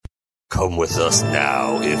Come with us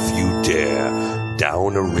now, if you dare,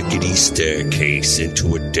 down a rickety staircase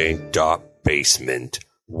into a dank, dark basement.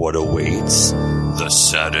 What awaits? The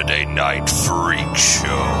Saturday Night Freak Show.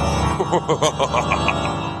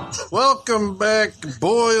 Welcome back,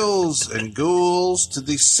 boils and ghouls, to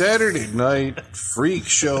the Saturday Night Freak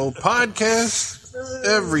Show podcast.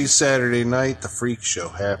 Every Saturday night, the Freak Show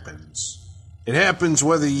happens. It happens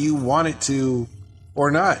whether you want it to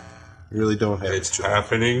or not. You really don't have It's a choice.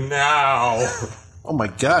 happening now. Oh my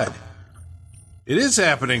God. It is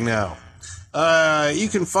happening now. You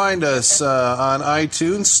can find us on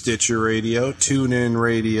iTunes, Stitcher Radio, TuneIn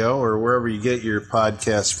Radio, or wherever you get your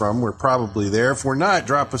podcasts from. We're probably there. If we're not,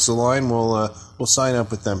 drop us a line. We'll sign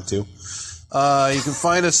up with them too. You can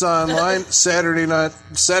find us online, Saturday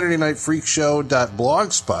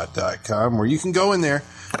Nightfreakshow.blogspot.com, where you can go in there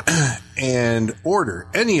and order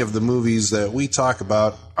any of the movies that we talk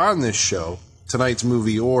about on this show, tonight's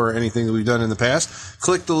movie or anything that we've done in the past.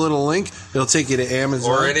 Click the little link. It'll take you to Amazon.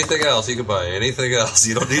 Or anything else. You can buy anything else.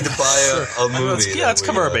 You don't need to buy a movie. Let's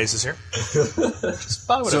cover our bases here. Just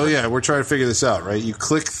buy whatever. So, yeah, we're trying to figure this out, right? You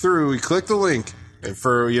click the link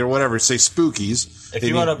for, whatever, say Spookies. If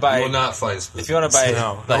you want to buy, You will not find spooky. if you want to buy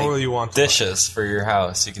no, you want dishes for your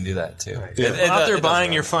house, you can do that too. If you're out there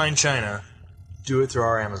buying your fine china, do it through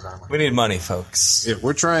our Amazon link. We need money, folks. Yeah,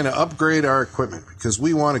 we're trying to upgrade our equipment because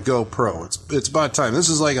we want to go pro. It's about time. This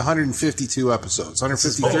is like 152 episodes.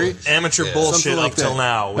 153? Amateur bullshit Something like up till that.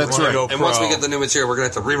 now. We That's wanna right. Go And pro. once we get the new material, we're going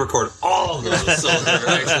to have to re-record all of those so they're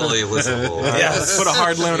actually listenable. Yeah, let's put a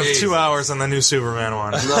hard limit of 2 hours on the new Superman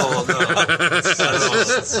one. No.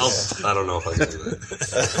 I don't know if I can do that.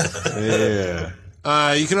 Yeah.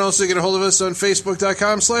 You can also get a hold of us on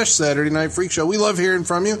Facebook.com/Saturday Night Freak Show. We love hearing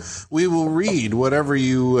from you. We will read whatever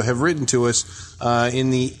you have written to us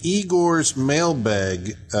in the Igor's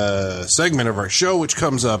Mailbag segment of our show, which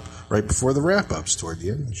comes up right before the wrap-ups toward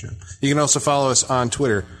the end of the show. You can also follow us on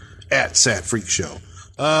Twitter @SatFreakShow.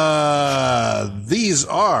 These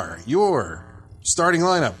are your starting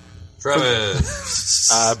lineup.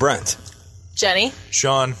 Travis. Brent. Jenny.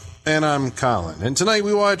 Sean. And I'm Colin. And tonight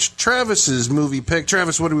we watched Travis's movie pick.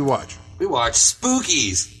 Travis, what do we watch? We watched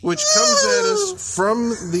Spookies. Which comes at us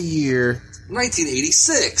from the year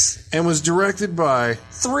 1986. and was directed by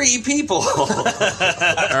 3 people. all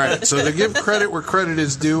right, so to give credit where credit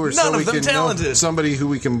is due, or so None we of them can know talented. somebody who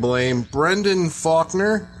we can blame, Brendan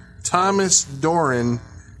Faulkner, Thomas Doran,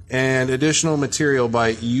 and additional material by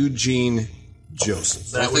Eugene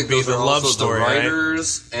Joseph. That I would think be those the are love also story, the right?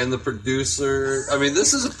 writers and the producer. I mean,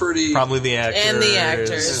 this is a pretty... Probably the actors. And the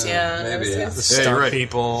actors, yeah. maybe. The Yeah, star you're right.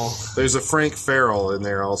 people. There's a Frank Farrell in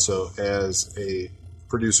there also as a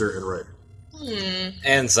producer and writer.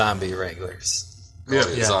 And zombie regulars. Yeah.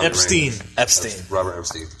 Zombie Epstein. Ranger. Epstein. Robert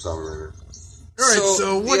Epstein, Zombie Ranger. All right,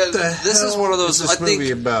 so what the hell this is one of those, is this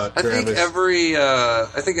movie about, I think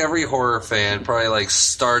Travis? every horror fan probably like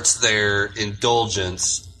starts their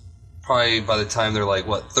indulgence probably by the time they're like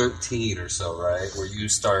 13 or so, right? Where you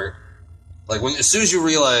start like as soon as you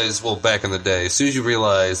realize, well, back in the day, as soon as you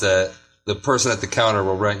realize that the person at the counter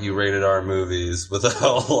will rent you rated R movies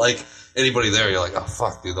without like anybody there, you're like, oh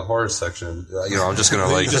fuck, dude, the horror section. I'm just gonna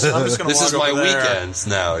like I'm just gonna this is walk my over there. weekends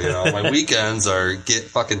now. My weekends are get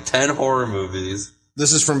fucking 10 horror movies.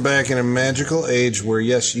 This is from back in a magical age where,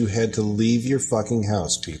 yes, you had to leave your fucking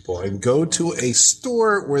house, people, and go to a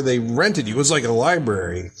store where they rented you. It was like a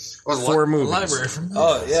library for movies. Library for me.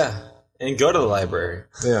 Oh, yeah. And go to the library.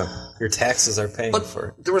 Yeah. Your taxes are paying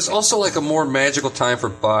for it. There was also like a more magical time for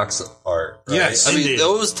box art. Right? Yes, I mean indeed.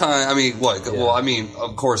 those time. I mean, what? Yeah. Well, I mean,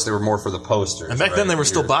 of course they were more for the posters. And back then they were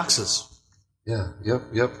still boxes. Yeah.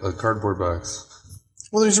 Yep. A cardboard box.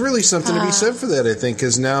 Well, there's really something to be said for that, I think,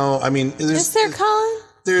 because now, I mean, Is there, Colin?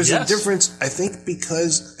 there's Yes. a difference, I think,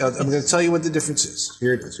 because I'm going to tell you what the difference is.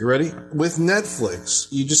 Here it is. You ready? With Netflix,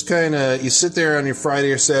 you just kind of, you sit there on your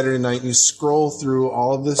Friday or Saturday night and you scroll through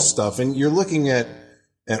all of this stuff and you're looking at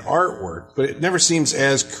artwork, but it never seems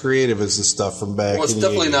as creative as the stuff from back Well, it's in the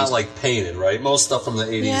definitely 80s. not like painted, right? Most stuff from the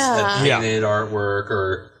 80s had Yeah. painted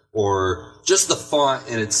artwork or just the font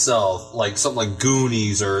in itself, like something like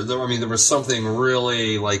Goonies or there was something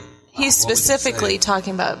really like. He's what would you specifically say?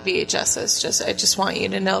 talking about VHSs. I just want you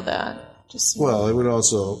to know that. Well, it would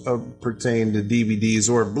also pertain to DVDs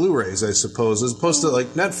or Blu-rays, I suppose, as opposed to like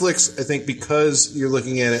Netflix. I think because you're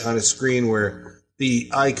looking at it on a screen where the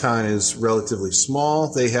icon is relatively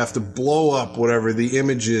small, they have to blow up whatever the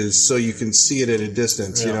image is so you can see it at a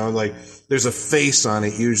distance. You know, like there's a face on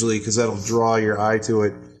it usually because that'll draw your eye to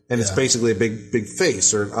it. And it's basically a big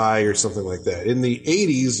face or an eye or something like that. In the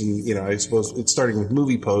 80s, and I suppose it's starting with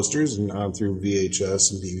movie posters and on through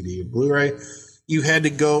VHS and DVD and Blu-ray, you had to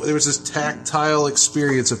go. There was this tactile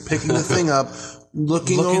experience of picking the thing up,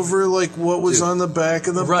 looking over like what was on the back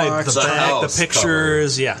of the box. The back, the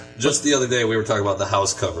pictures, Just the other day, we were talking about the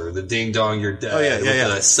house cover, the Ding Dong You're Dead,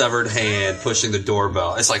 with the severed hand pushing the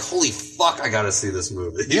doorbell. It's like, holy fuck, I gotta see this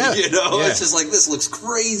movie. Yeah. It's just like, this looks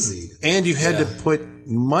crazy. And you had to put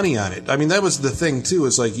money on it. I mean, that was the thing too.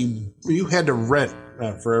 It's like you had to rent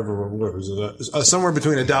forever. What was it? Somewhere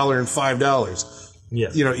between $1 and $5. Yeah.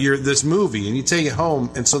 You're this movie and you take it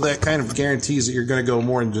home, and so that kind of guarantees that you're going to go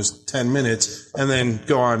more than just 10 minutes and then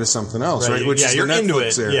go on to something else, right? Which is you're the into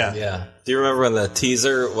Netflix it. era. Yeah. Do you remember when the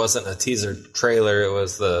teaser wasn't a teaser trailer? It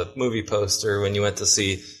was the movie poster when you went to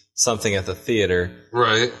see something at the theater.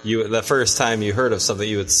 Right. The first time you heard of something,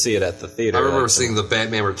 you would see it at the theater. I remember seeing the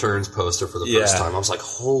Batman Returns poster for the first time. I was like,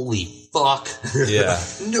 holy fuck. Yeah.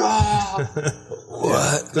 No.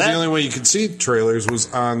 What? Because the only way you could see trailers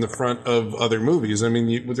was on the front of other movies. I mean,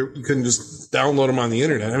 you couldn't just download them on the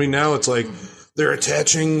internet. I mean, now it's like they're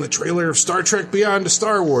attaching the trailer of Star Trek Beyond to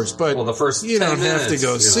Star Wars, but the first you don't 10 have to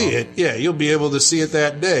go see it. Yeah, you'll be able to see it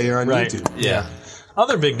that day on YouTube. Yeah.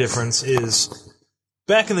 Other big difference is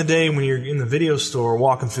back in the day when you're in the video store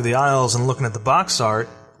walking through the aisles and looking at the box art,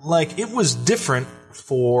 like, it was different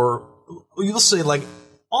for, you'll say, like,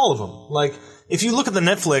 all of them. Like, if you look at the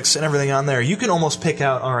Netflix and everything on there, you can almost pick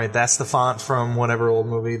out, all right, that's the font from whatever old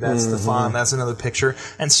movie, that's the font, that's another picture.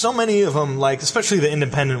 And so many of them, like, especially the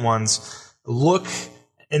independent ones, look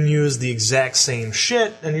and use the exact same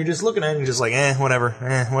shit, and you're just looking at it and just like, whatever.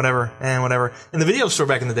 In the video store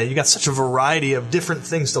back in the day, you got such a variety of different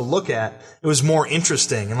things to look at. It was more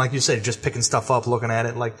interesting, and like you said, just picking stuff up, looking at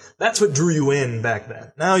it, like, that's what drew you in back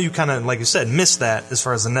then. Now you kind of, like you said, miss that as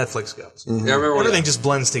far as the Netflix goes. Yeah, I remember everything just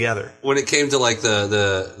blends together. When it came to like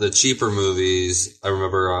the cheaper movies, I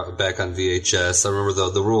remember back on VHS, I remember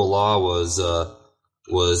the rule of law was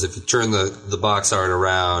if you turn the box art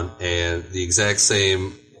around and the exact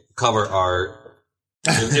same cover art,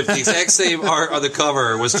 if the exact same art on the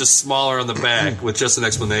cover was just smaller on the back with just an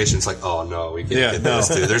explanation, it's like, oh no, we can't get this,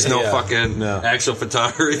 dude. There's no fucking actual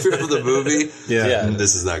photography of the movie. And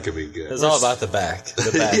this is not going to be good. It's all about the back.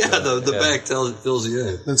 The back back fills you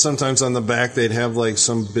in. And sometimes on the back they'd have like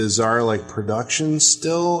some bizarre like production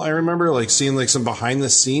still. I remember like seeing like some behind the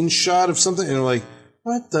scenes shot of something, and like,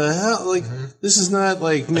 what the hell? Like, this is not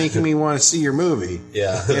like making me want to see your movie.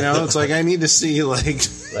 Yeah. It's like I need to see like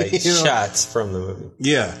shots from the movie.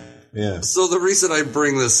 Yeah. So the reason I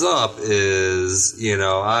bring this up is,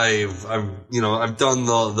 I've done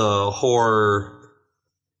the horror,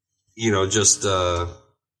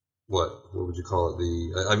 what would you call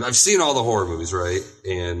it? I've seen all the horror movies, right?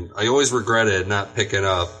 And I always regretted not picking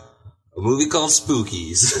up a movie called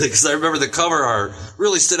Spookies, because I remember the cover art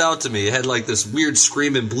really stood out to me. It had like this weird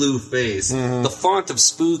screaming blue face. The font of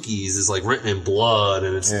Spookies is like written in blood,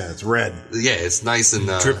 and it's red. Yeah, it's nice and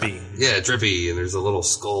drippy. Yeah, drippy, and there's a little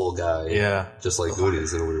skull guy. Yeah, just like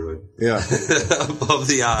Goody's in a weird way. Yeah, above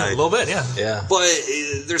the eye, a little bit. Yeah. But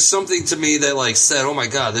there's something to me that like said, "Oh my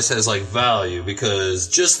god, this has like value," because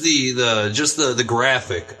just the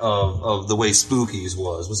graphic of the way Spookies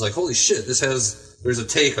was like, holy shit, there's a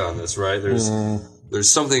take on this, right?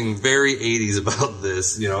 There's something very 80s about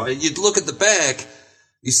this, And you'd look at the back,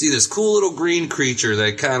 you see this cool little green creature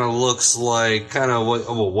that kind of looks like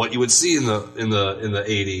what you would see in the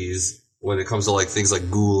 80s when it comes to like things like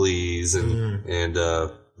Ghoulies and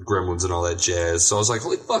Gremlins and all that jazz. So I was like,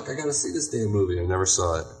 holy fuck, I gotta see this damn movie. I never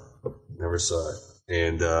saw it.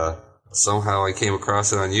 And somehow I came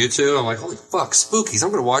across it on YouTube. I'm like, holy fuck, Spookies. I'm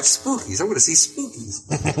going to watch Spookies. I'm going to see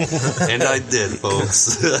Spookies. And I did,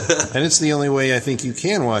 folks. And it's the only way I think you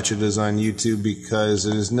can watch it is on YouTube, because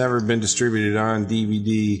it has never been distributed on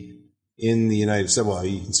DVD in the United States. Well,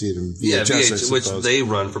 you can see it in VHS, which they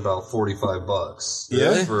run for about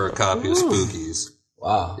 $45 for a copy of Spookies.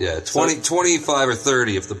 Wow. Yeah, 25 or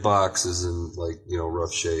 30 if the box is in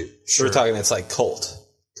rough shape. Sure. We're talking it's like cult.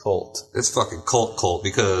 It's fucking cult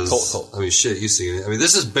because cult. I mean, shit, you've seen it. I mean,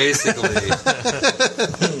 this is basically.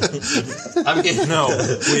 No,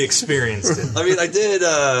 we experienced it. I mean, I did.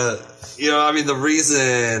 The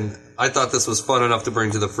reason I thought this was fun enough to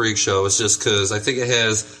bring to the Freak Show is just because I think it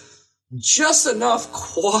has just enough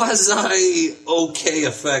quasi okay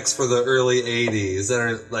effects for the early '80s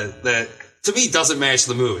that to me doesn't match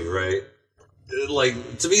the movie, right?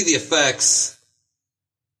 Like, to me, the effects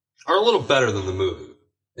are a little better than the movie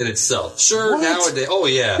in itself. Sure, nowadays. Oh,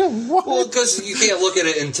 yeah. Well, because you can't look at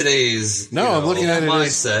it in today's I'm looking at it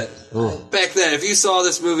mindset. Back then, if you saw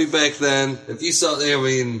this movie back then,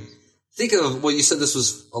 think of what you said.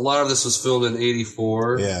 A lot of this was filmed in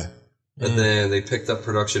 '84. Yeah. And then they picked up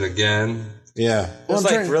production again Yeah. It was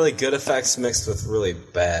like really good effects mixed with really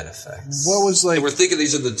bad effects. What was like? And we're thinking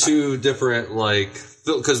these are the two different, like,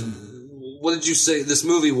 because what did you say? This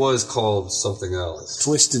movie was called something else.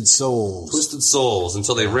 Twisted Souls. Twisted Souls,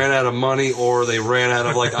 until they ran out of money or they ran out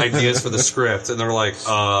of, like, ideas for the script. And they're like,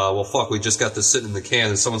 well, fuck, we just got this sitting in the can.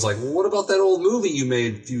 And someone's like, well, what about that old movie you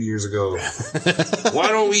made a few years ago? Why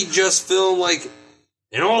don't we just film, like,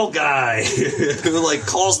 an old guy who, like,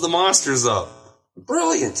 calls the monsters up?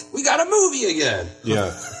 Brilliant. We got a movie again.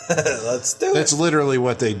 Yeah. Let's do it. That's literally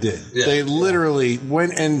what they did. Yeah. They literally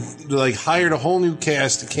went and like hired a whole new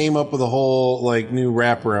cast, came up with a whole like new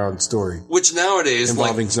wraparound story Which nowadays,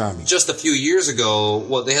 involving like, zombies. just a few years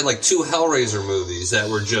ago, they had like 2 Hellraiser movies that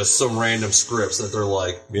were just some random scripts that they're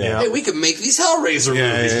like, Yeah. hey, we can make these Hellraiser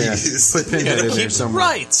movies. Put Pinhead in there somewhere.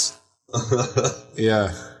 Right.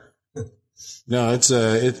 Yeah. No,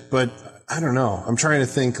 but I don't know. I'm trying to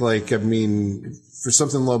think, like, I mean, for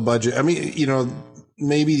something low budget, I mean, you know,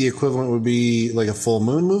 maybe the equivalent would be like a Full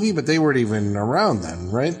Moon movie, but they weren't even around then,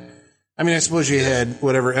 right? I mean, I suppose you had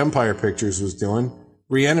whatever Empire Pictures was doing.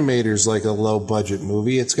 Reanimator's like a low budget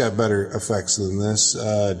movie. It's got better effects than this.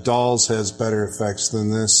 Dolls has better effects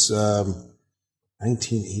than this.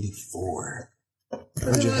 1984.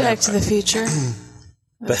 Back to the Future.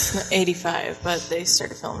 That's not 85, but they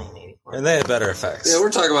started filming in 84. And they had better effects. Yeah,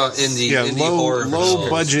 we're talking about indie horror. low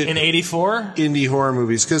budget In 84? indie horror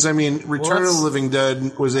movies. Because, I mean, Return of the Living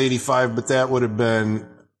Dead was 85, but that would have been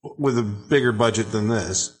with a bigger budget than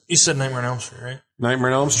this. You said Nightmare on Elm Street, right? Nightmare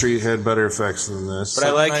on Elm Street had better effects than this. But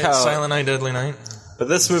I like how... Silent Night, Deadly Night. But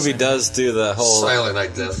this movie does do the whole Silent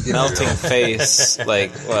Night Death. melting face, like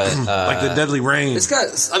what? like the Deadly Rain. It's got,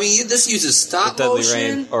 I mean, this uses stop Deadly motion.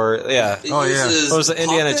 Rain, or yeah. It Oh, yeah. uses What was it?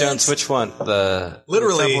 Indiana puppets. Jones? Which one? The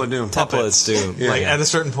Literally, Temple of Doom. Temple of Doom. Yeah. like at a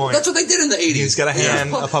certain point, That's what they did in the 80s. he's got a hand,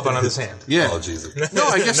 a puppet on his hand. Yeah. Oh, Jesus. No,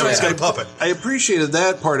 I guess No, he's got a puppet. I appreciated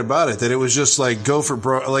that part about it, that it was just like go for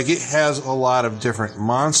broke. Like it has a lot of different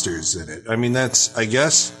monsters in it. I mean, that's, I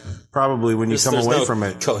guess, probably when you come There's away no from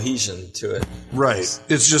it. cohesion to it. Right.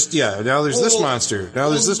 It's just, yeah, now there's this monster. Now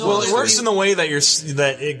there's this well, Well, monster. it works in the way that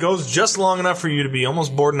that it goes just long enough for you to be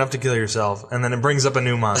almost bored enough to kill yourself, and then it brings up a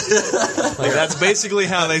new monster. Like that's basically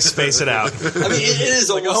how they space it out. I mean, it is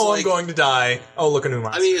Like, almost oh, like, I'm going to die. Oh, look, a new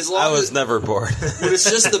monster. I mean, as long I as was never bored. when it's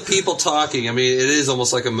just the people talking, I mean, it is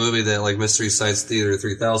almost like a movie that like Mystery Science Theater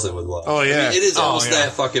 3000 would love. Oh, yeah. I mean, it is almost yeah.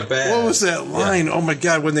 that fucking bad. What was that line? Oh my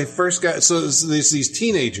God, when they first got, so there's these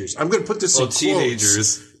teenagers. I'm going to put this in quotes.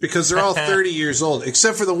 Teenagers. Because they're all 30 years old,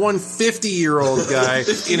 except for the one 50-year-old guy in a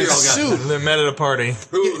 50-year-old guy. suit. They met at a party.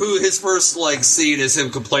 Who his first like scene is him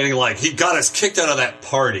complaining like he got us kicked out of that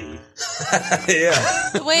party. Yeah.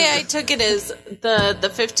 The way I took it is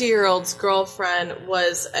the 50-year-old's girlfriend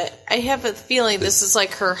was. I have a feeling this is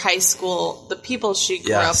like her high school, the people she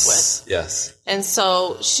grew up with. Yes. And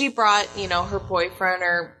so she brought, her boyfriend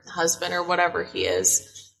or husband or whatever he is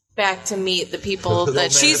back to meet the people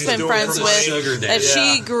that she's been friends Sugar with, daddy. that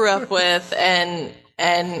she grew up with, and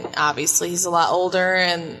obviously he's a lot older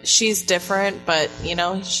and she's different, but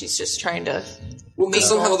she's just trying to Well, because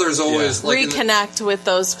somehow there's always like in the- reconnect with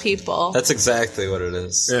those people. That's exactly what it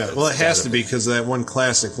is. Yeah, well, it has to be because of that one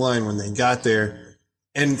classic line when they got there,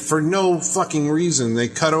 and for no fucking reason, they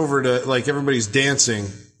cut over to, like, everybody's dancing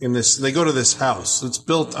in this. They go to this house. It's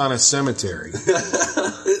built on a cemetery.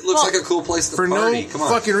 it looks like a cool place to For party. no Come on.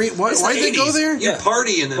 fucking reason. Why'd It's the they go 80s. there? You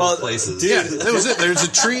party in those places. Yeah, that was it. There's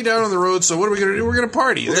a tree down on the road, so what are we going to do? We're going to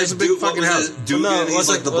party. There's a big fucking house. Duke, No, he's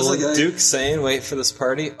like the bully guy. Duke saying, wait for this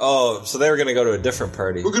party? Oh, so they were going to go to a different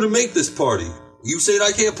party. We're gonna make this party. You saying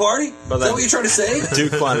I can't party? But Is that then- what you're trying to say?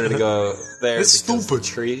 Duke wanted to go there It's because stupid. the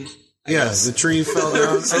tree. Yeah, the tree fell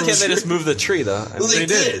down. Why can't they just move the tree, though? Well, they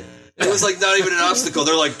did. It was like not even an obstacle.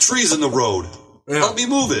 They're like trees in the road. Help me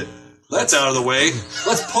move it. That's out of the way.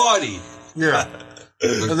 Let's party. Yeah.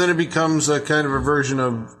 And then it becomes a kind of a version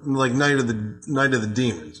of like Night of the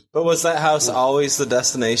Demons. But was that house always the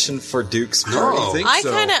destination for Duke's party? No. I think I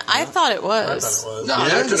so. I thought it was. No, Yeah,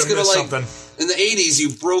 they're I just could've gonna missed like. something. In the 80s, you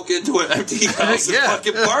broke into an empty house and Yeah.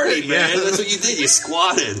 fucking partied, man. Yeah. That's what you did. You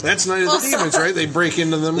squatted. That's Night of the Demons, right? They break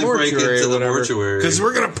into the mortuary. break into the mortuary. Because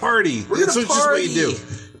we're going to party. That's gonna just what you do. party.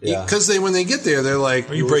 Yeah. Because when they get there, they're like,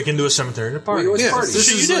 Or you break into a cemetery to party. always yeah, party. this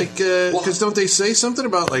Shit, is you like, did. because don't they say something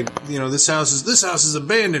about like, this house is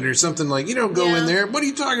abandoned or something like, you don't go Yeah. in there. What are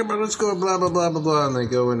you talking about? Let's go, blah, blah, blah, blah, blah. And they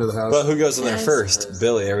go into the house. But who goes in there Yes. first?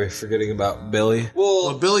 Billy. Are we forgetting about Billy?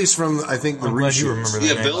 Well, Billy's from, I think, the I'm glad you reshoots. remember that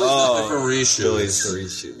Yeah, name. Billy's the different reshoots. Billy's the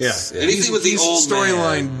reshoots. Yeah. Anything with the He's old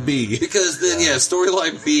storyline man. B. Because then,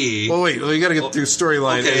 storyline B. Well, wait, you got to get through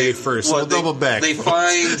storyline A first. So well, we'll double back. They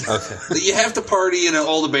find Okay. that you have to party in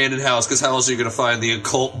all the abandoned house because how else are you going to find the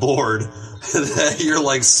occult board that you're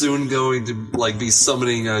like soon going to like be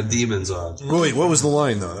summoning demons on? Wait, what was the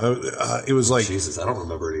line though? It was like Jesus, I don't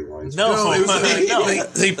remember any lines. No, it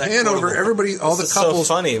was, they pan over everybody. All the is so couples,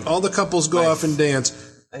 funny. all the couples go off and dance.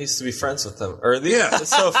 I used to be friends with them. Yeah. It's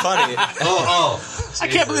so funny. Oh, I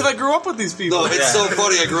can't believe I grew up with these people. no, it's so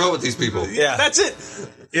funny. I grew up with these people. Yeah. That's it.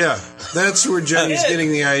 Yeah, that's where Jenny's getting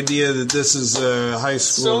the idea that this is a high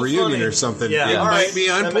school So reunion funny. or something. Yeah. It All might right. be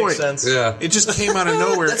on That point. makes sense. Yeah. It just came out of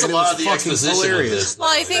nowhere. That's and a lot it of was the fucking exposition hilarious. of this. Well,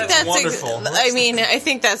 I think that's wonderful. I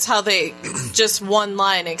think that's how they just one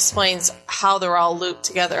line explains how they're all looped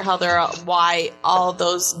together, why all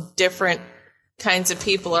those different kinds of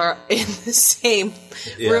people are in the same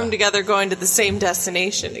room together, going to the same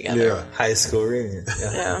destination together. Yeah, High school reunion.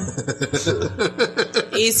 Yeah. Yeah.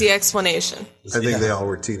 Easy explanation. I think they all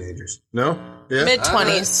were teenagers. No, yeah.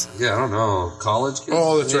 Mid-20s. Yeah, I don't know. College kids?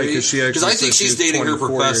 Oh, that's right, 'cause she actually I think said she she's was dating her 24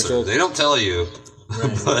 years professor. old. They don't tell you.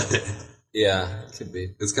 But Yeah, it could be.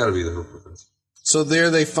 it's got to be her professor. So there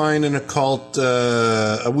they find an occult,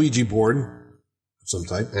 a Ouija board of some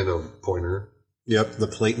type. And a pointer. Yep, the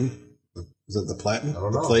Platon. Is it the Platon? I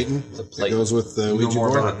don't know. The Platon. The That Platon. goes with the You know Ouija more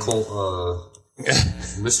board. about occult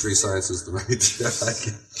mystery sciences than I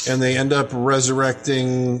do. And they end up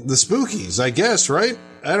resurrecting the spookies, I guess, right?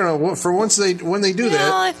 I don't know. When they do Well,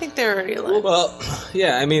 that, I think they're already alive. Well,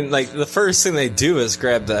 yeah, I mean, like, the first thing they do is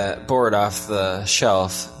grab that board off the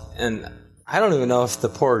shelf, and I don't even know if the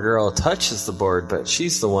poor girl touches the board, but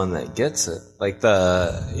she's the one that gets it. Like,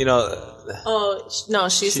 Oh, no,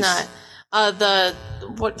 she's not.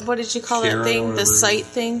 What did you call Karen that or thing? The whatever. sight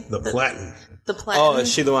thing? the Platon. The platinum. oh,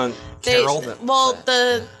 is she the one? Well,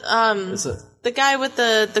 Is it? the guy with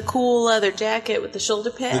the cool leather jacket with the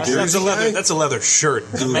shoulder pads. That's a leather shirt.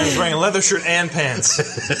 The man's wearing a leather shirt and pants.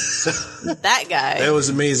 That guy. That was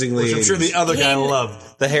amazingly. Which I'm sure the other guy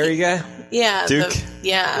loved. The hairy guy? Yeah, Duke?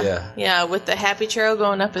 yeah, with the happy trail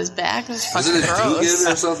going up his back. It was fucking Isn't it gross.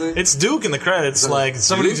 Dugan or something? It's Duke in the credits. Like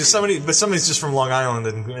somebody's Duke? just from Long Island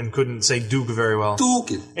and couldn't say Duke very well.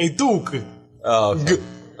 Dugan. Hey Duke. Oh, okay.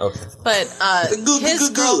 Okay. But his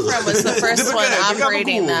girlfriend was the first one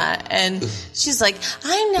operating that, and she's like,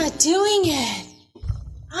 "I'm not doing it.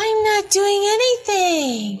 I'm not doing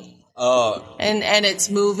anything." Oh, And it's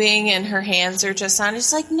moving, and her hands are just on it.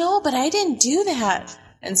 She's like, "No, but I didn't do that."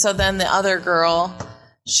 And so then the other girl,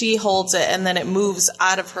 she holds it, and then it moves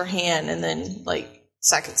out of her hand, and then like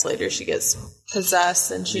seconds later, she gets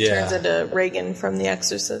possessed, and she turns into Reagan from The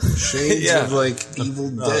Exorcist. Shades Yeah. of like Evil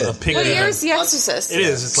Dead. Pink What Dead. year is The Exorcist? It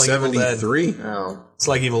is. It's like Evil Dead. 73. Oh, It's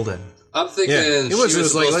like Evil Dead. I'm thinking Yeah, it was she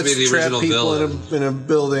was like supposed let's to be the trap original people villain. in a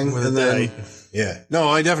building, With and a then date. yeah, no,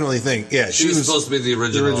 I definitely think She was supposed to be the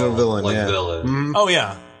original villain, like yeah. villain. Oh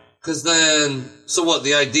yeah. Because then, so what?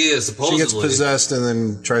 The idea is she supposedly gets possessed and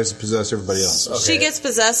then tries to possess everybody else. She gets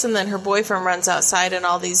possessed, and then her boyfriend runs outside, and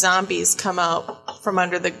all these zombies come out from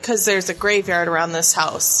under because there's a graveyard around this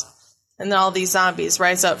house, and then all these zombies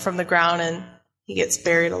rise up from the ground, and he gets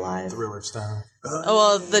buried alive. Thriller style. Oh,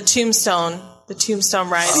 well, the tombstone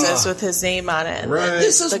rises with his name on it, and Right. then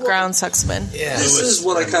This is the what- ground sucks him in. This is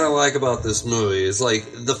what I kind of like about this movie. Is like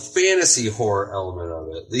the fantasy horror element of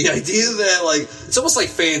it. The idea that like it's almost like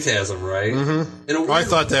Phantasm, right? Mm-hmm. In a I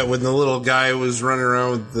thought that when the little guy was running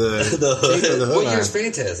around with the, the tape of the hood what on. year's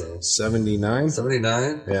Phantasm? 79.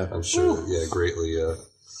 79. Yeah. I'm sure. Yeah, greatly.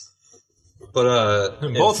 But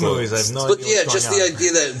In both movies, I have no But idea. yeah, what's just going the on.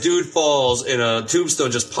 idea that dude falls and a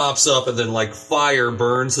tombstone just pops up and then like fire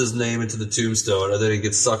burns his name into the tombstone and then he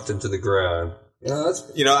gets sucked into the ground. Yeah, that's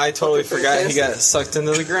I totally forgot he fantastic. got sucked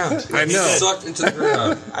into the ground. I know. sucked into the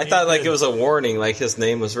ground. I thought like it was a warning, like his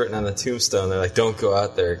name was written on the tombstone. They're like, "Don't go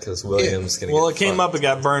out there because William's gonna." Well, get it came fucked." up, it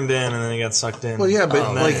got burned in, and then it got sucked in. Well, yeah, but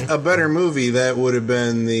And like then- a better movie, that would have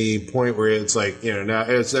been the point where it's like, now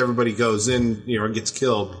as everybody goes in, and gets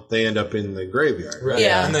killed, they end up in the graveyard. Right?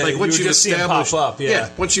 Yeah. and then Like you once would you've just see it established, pop up. Yeah.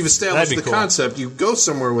 once you've established That'd the be cool. concept, you go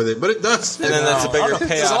somewhere with it. But it does. And then that's a bigger payoff.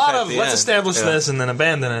 There's a lot at of the let's end. establish Yeah. this and then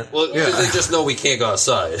abandon it. Well, because they just know we can't go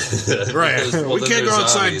outside. Right. Because, We then can't go there's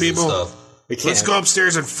outside, zombies and people. stuff. We can't. Let's go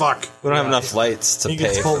upstairs and fuck. We don't have enough lights to He pay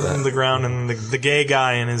gets for pulled that. into the ground, and the gay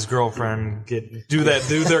guy and his girlfriend do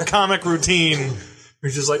their comic routine.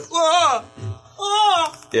 He's just like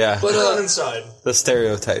Yeah, But run inside. the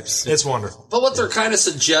stereotypes. It's wonderful. But what they're kind of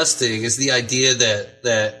suggesting is the idea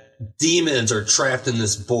that demons are trapped in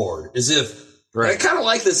this board. As if, I kind of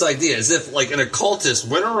like this idea, as if like an occultist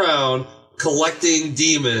went around collecting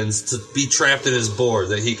demons to be trapped in his board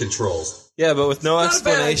that he controls. Yeah, but with no Not a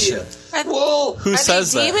bad explanation. idea. Well, Who Are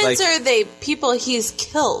says they that? demons Like, or are they people he's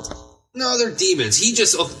killed? no, they're demons. He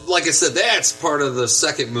just, like I said, that's part of the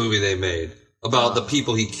second movie they made. about the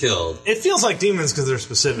people he killed. It feels like demons because they're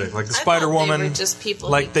specific. Like the I Spider thought they Woman, were just people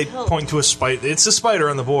like he they killed. point to a spider. It's a spider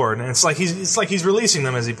on the board, and it's like he's releasing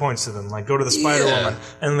them as he points to them. Like go to the Spider Woman,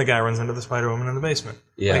 and then the guy runs into the Spider Woman in the basement.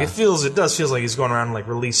 Yeah. Like it does feel like he's going around like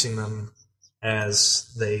releasing them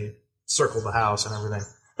as they circle the house and everything.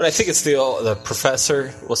 But I think it's the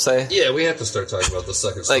professor, we'll say. Yeah, we have to start talking about the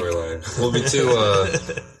second Like- storyline. We'll be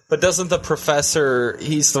too. But doesn't the professor,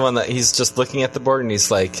 he's the one that he's just looking at the board and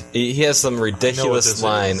he's like, he has some ridiculous this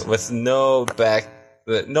line is. with no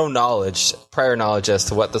knowledge, prior knowledge as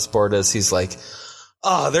to what this board is. He's like,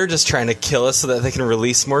 oh, they're just trying to kill us so that they can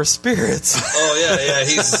release more spirits. Oh yeah.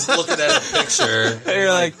 He's looking at a picture. And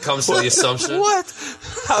you're like, comes to the assumption. what?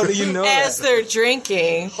 How do you know As that? they're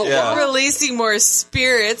drinking, Yeah. releasing more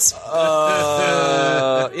spirits.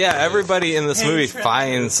 Yeah, everybody in this movie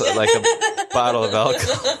finds like a bottle of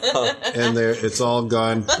alcohol. And it's all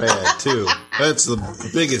gone bad too. That's the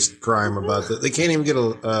biggest crime about that. They can't even get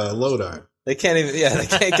a load on. They can't even. Yeah,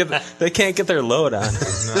 they can't get their load on.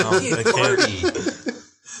 No, they can't. Party.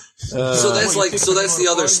 So that's the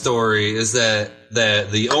other story is that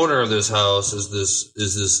the owner of this house is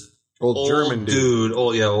this Old German dude.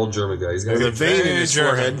 Old German guy. He's got With a a vein in his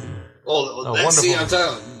German. forehead. see, wonderful. I'm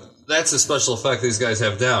telling. That's a special effect these guys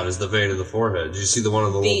have down is the vein in the forehead. Did you see the one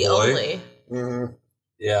on the The little boy? only.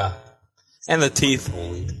 Yeah, and the teeth.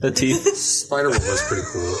 The teeth. Spider Woman was pretty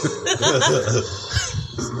cool.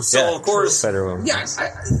 So Yeah, of course, Spider-Woman. yeah.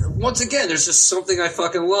 Once again, there's just something I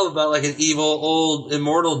fucking love about like an evil old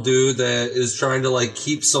immortal dude that is trying to like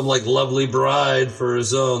keep some like lovely bride for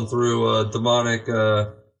his own through a demonic.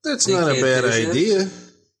 That's not a bad incantation. idea.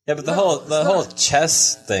 Yeah, but the whole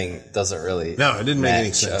chess thing doesn't really. No, it didn't make any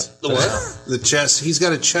match sense. up. The what? The chess. He's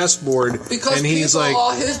got a chessboard, Because and he's people like,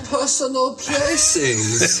 are his personal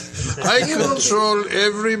placings. I control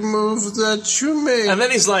every move that you make. And then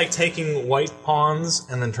he's like taking white pawns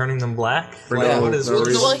and then turning them black. Like, no- what is no what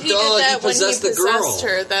is- reason. Well, he Duh, did that he when he possessed the possessed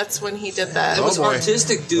girl. her. That's when he did that. It was boy.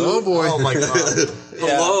 artistic, dude. Oh boy! Oh my god!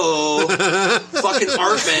 Hello, fucking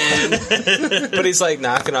art man. But he's like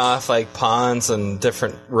knocking off like pawns and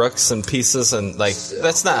different rooks and pieces, and like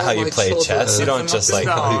that's not how you my play children. chess. You don't just like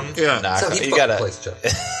down. Yeah, knock. That's how he You fucking gotta. plays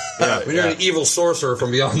chess. When you're an evil sorcerer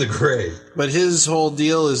from beyond the grave. but his whole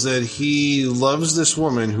deal is that he loves this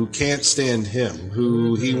woman who can't stand him,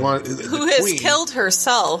 who he wants, Who has killed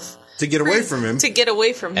herself to get away from him. to get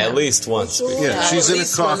away from him. At least once. Yeah, she's at in a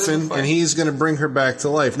least one coffin, before. and he's going to bring her back to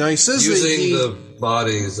life. Now he says that Using he, the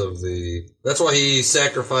bodies of the. That's why he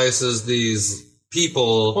sacrifices these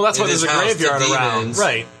people. Well, that's why in there's his a house to graveyard around, demons,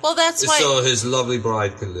 right? Well, that's why. So his lovely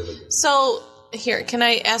bride can live again. So here, can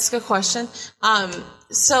I ask a question?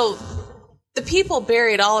 So the people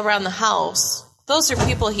buried all around the house, those are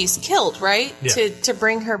people he's killed, right? Yeah. To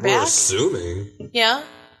bring her We're back? assuming. Yeah?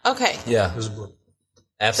 Okay. Yeah, But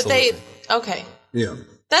absolutely. okay. yeah.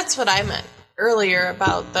 That's what I meant earlier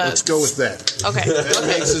about the. Let's go with that. Okay. That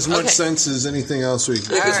makes as much Okay. sense as anything else we can.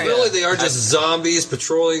 Because Alright. really, they are just zombies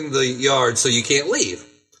patrolling the yard, so you can't leave.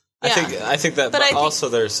 Yeah. I think that. But But I think- also,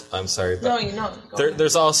 there's. I'm sorry, but No, you know. Go ahead.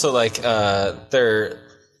 there's also like they're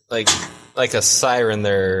like a siren.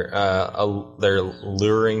 They're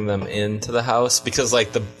luring them into the house because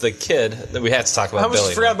like the kid. We have to talk I about almost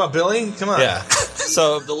Billy. forgot about Billy. Come on. Yeah.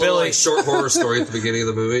 So The little Billy. like, short horror story at the beginning of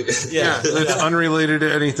the movie. Yeah. That's unrelated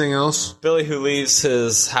to anything else. Billy who leaves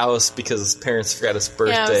his house because his parents forgot his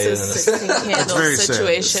birthday. Yeah, it was a and then 16 candle very sad.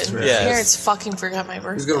 situation. It's very sad. Parents fucking forgot my He's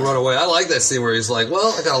birthday. gonna run away. I like that scene where he's like,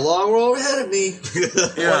 "Well, I got a long road ahead of me."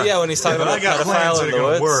 Well, yeah, when he's talking but about I got plans pedophile that in are the gonna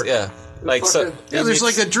woods. work. Yeah. Like so. Yeah, there's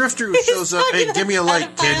like a drifter who shows up. Hey, give me a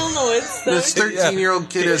light, kid. This Kid. 13-year-old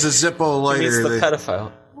kid has a Zippo He meets lighter. the that-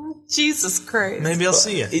 pedophile. Jesus Christ. Maybe I'll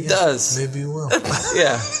see you. He does. Maybe you will.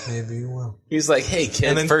 Yeah. Maybe you will. He's like, hey, And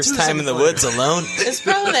kid, then first two time in the seconds woods alone. It's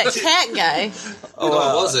probably that cat guy. No,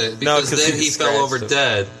 it wasn't. Because no, 'cause then he he fell over scratched him.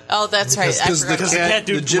 dead. Oh, that's right. I Because the forgot. cat,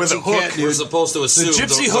 dude the with a gypsy hook cat We're dude. supposed to assume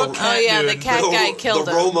gypsy hook. Oh, yeah, the Dude. cat guy killed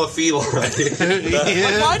the him. Roma feline.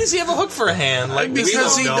 Yeah. Why does he have a hook for a hand? Like We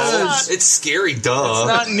Because don't he know. does. It's scary, duh.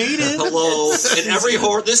 not needed. Hello. And every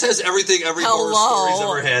horror, this has everything every horror Hello.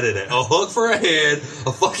 story's ever had in it. A hook for a hand,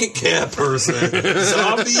 a fucking cat person,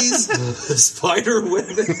 zombies, spider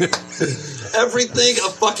women, everything a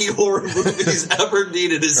fucking horror movie's ever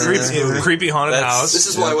needed is in this movie. Creepy haunted That's- house. This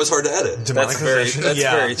is why it was hard to edit. Demonic That's possession.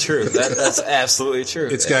 Yeah. very true. That's absolutely true.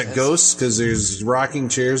 It's got ghosts because there's rocking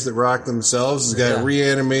chairs that rock themselves. It's got Yeah.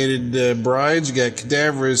 reanimated brides. You got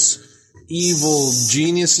cadaverous, evil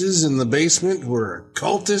geniuses in the basement who are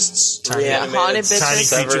cultists. Yeah, haunted Tiny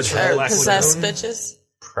bitches. creatures from Or Black possessed Lagoon. bitches.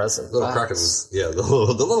 present Little box. Krakens. Yeah, the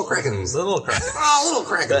little Krakens. The little Krakens. Oh,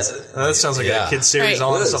 little Krakens. That sounds like a kid's series. Right.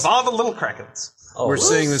 All that It stuff. is. All the little Krakens. Oh, We're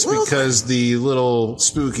saying this because the little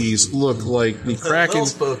spookies look like the Kraken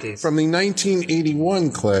spookies. from the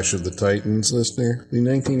 1981 Clash of the Titans, listener. The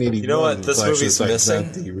 1981 You know what this Clash of movie's the Titans, missing?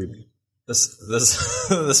 not the remake.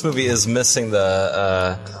 This movie is missing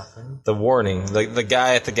the warning. The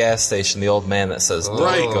guy at the gas station, the old man that says, "Don't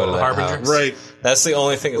Right. go to that Harbinger. house." Right. That's the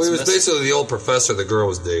only thing that's Well, he was missing. basically the old professor the girl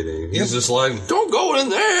was dating. He's just like, don't go in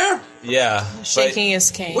there. Yeah, Shaking his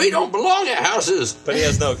cane. We don't belong at houses. but he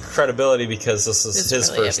has no credibility because this is It's his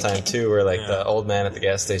really first time advocating. too. Where like the old man at the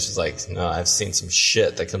gas station's like, "No, I've seen some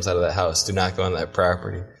shit that comes out of that house. Do not go on that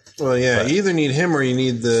property." Well, yeah, you either need him or you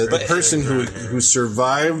need the But- person who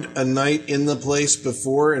survived a night in the place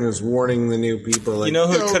before and is warning the new people. Like, You know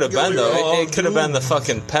who it "Yo, could have you'll been be though? right." It could have been the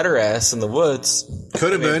fucking pederass in the woods.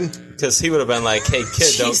 Could have been. Because he would have been like, "Hey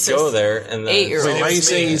kid, don't Jesus. go there." And then 8-year-old. Wait, why are you was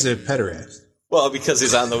saying me. he's a pederast? well, because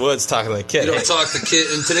he's out in the woods talking to the kid. You don't talk to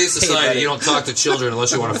kids. In today's society, you don't talk to children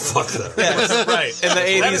unless you want to fuck them. Right. In the That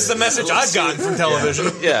 80s, is the message I've gotten from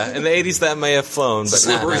television. yeah, in the 80s that may have flown, but not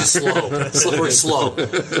Slippery now. slope. Slippery slope.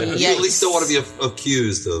 You at least don't want to be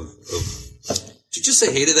accused of. Did you just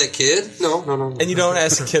say hated that kid? No. And you don't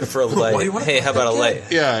ask a kid for a light. Hey, how about a light?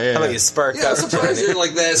 Yeah. How about you spark Yeah, I'm up? surprised you're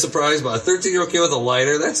like that surprised by a 13-year-old kid with a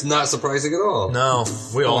lighter. That's not surprising at all. No,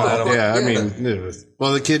 we all had them. Yeah, I mean,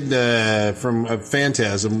 well, the kid from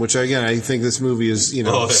Phantasm, which again, I think this movie is,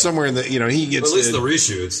 Oh, yeah. somewhere in the, he At gets least to, the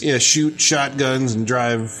reshoots. shoot shotguns and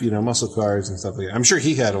drive, muscle cars and stuff like that. I'm sure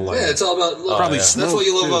he had a light. Yeah, it's all about Probably That's smoke, what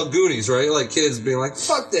you love too. about Goonies, right? Like kids being like,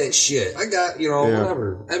 "Fuck that shit! I got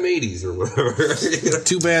whatever M80s or whatever."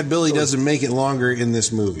 Too bad Billy doesn't make it longer in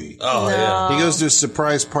this movie. Oh, yeah. He goes to a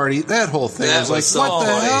surprise party. That whole thing That was like, was so what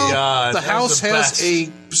the funny. hell? God, the that house was the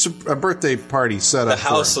has a birthday party set The up.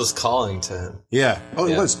 house for him. was calling to him. Yeah. Oh,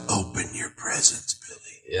 it Yeah. was. Open your presents,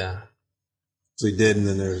 Billy. Yeah. So he did, and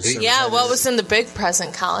then there was Yeah, what was in the big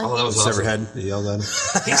present, Colin? Oh, that was Severed awesome. head. He yelled at him.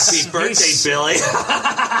 Happy birthday, Billy!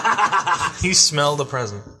 He smelled the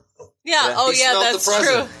present. yeah, oh He yeah, smelled that's the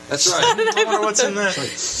present. true. That's right. I wonder what's in there.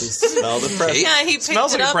 Smell the present. Yeah, he picked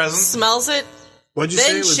Smells it like a up, present. smells it, What'd you say?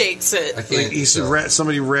 then It was, shakes I it. can't. like he said,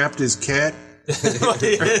 somebody wrapped his cat.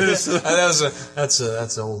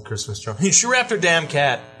 That's an old Christmas joke. She wrapped her damn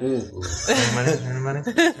cat. Anybody?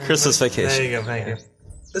 Christmas There vacation. you go. Thank you.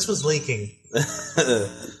 This was leaking.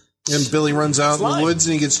 And Billy runs out in Slime. the woods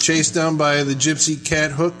and he gets chased down by the gypsy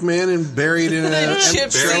cat hook man and buried in a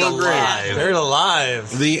Gypsy. Buried Buried alive. Buried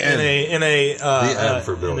alive. The end. In a end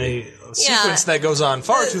for Billy. in a sequence that goes on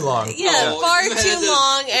far too long. Yeah, No, far you had too to-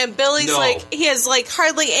 long, and Billy's No. like, he has like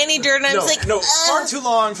hardly any dirt, and I was like, No, far too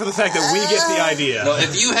long for the fact that we get the idea. No,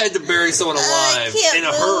 if you had to bury someone alive can't in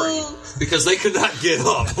a hurry move. because they could not get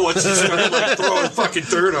up once you started like throwing fucking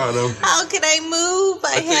dirt on them. How can I move?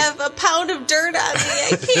 I have a pound of dirt on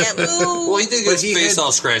me. I can't move. Well, he did get his he face had-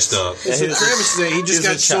 all scratched up. So Travis said he just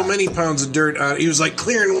got so many pounds of dirt on. He was like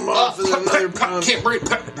clearing them off and then another pound. Can't breathe.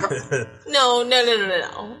 What No.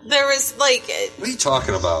 There was like, are you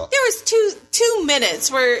talking about? there was two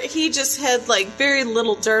minutes where he just had like very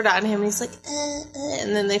little dirt on him. He's like,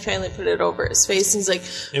 and then they finally put it over his face, and he's like,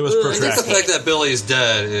 It was "Ugh," I think the protracted. fact that Billy is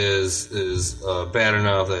dead is bad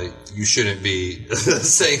enough that you shouldn't be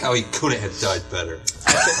saying how he couldn't have died better.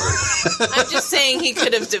 I'm just saying he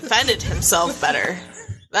could have defended himself better.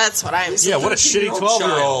 That's what I'm saying. Yeah, what a shitty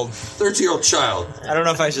 12-year-old. 13-year-old child. I don't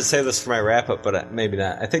know if I should say this for my wrap up, but maybe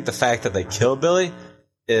not. I think the fact that they kill Billy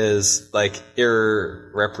is like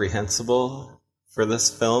irreprehensible for this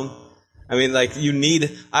film. I mean, like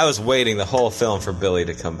I was waiting the whole film for Billy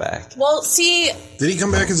to come back. Well, see, Did he come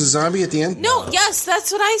back as a zombie at the end? no, yes,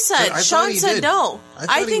 that's what I said. I thought Sean he said did. no. I thought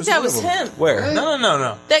I he think was that one was of them. him. Where?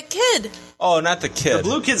 No. That kid. Oh, not the kid. The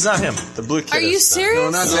blue kid's not him. The blue kid. Are you is not. serious? No,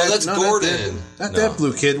 not No, that. that's no, Gordon. Not that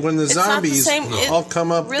blue kid. When the not the zombies same- all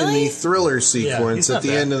come up in Really? the thriller sequence he's at not the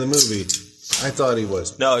that. end of the movie, I thought he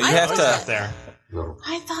was. No, you have thought to. that- There.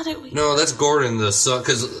 I thought it was. No, that's Gordon, the son.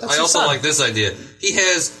 Because I his also son. like this idea. He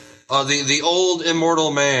has the old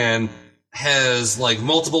immortal man has like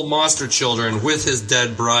multiple monster children with his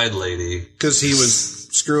dead bride lady. Because he was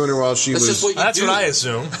screwing her while she That's was. just what you That's do. what I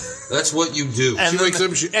assume. That's what you do. And She then- wakes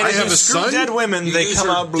up, and I if have you a screw son? dead women, You they use come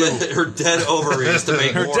her out blue. her dead ovaries to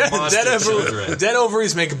make more monster children. Dead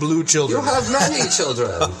ovaries make blue children. You have many children.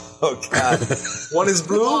 Oh God. One is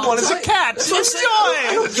blue, one is a cat.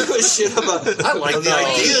 I Enjoy! don't give a shit about. I like the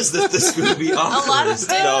ideas that this movie A lot of offers.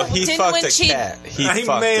 No, he didn't fucked when a she cat. He He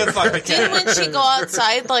fucked may her. have fucked a didn't cat. when she go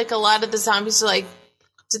outside, like a lot of the zombies are like,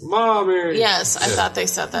 Mommy. yes, I thought they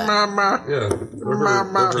said that. Mama. Yeah.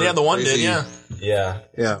 Yeah, the one did, yeah. Yeah.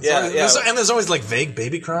 Yeah. And there's always like vague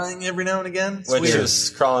baby crying every now and again. It's When she weird. was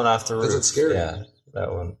crawling off the roof. Isn't scary? Yeah,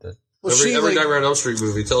 that one did. Well, Every Nightmare on Elm Street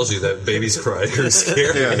movie tells you that babies crying are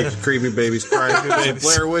scary. Yeah, creepy babies crying. The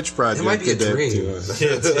Blair Witch Project. It might be a did that dream. too.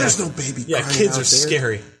 There's no baby Yeah, crying. kids out are there.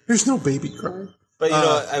 scary. There's no baby crying. But you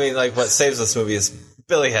know, I mean, like, what saves this movie is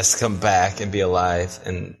Billy has to come back and be alive,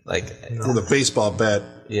 and like, With a baseball bat.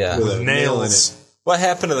 yeah. With a nail in Nails. it. What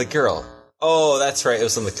happened to the girl? Oh, that's right. It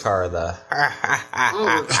was in the car.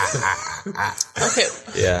 Okay.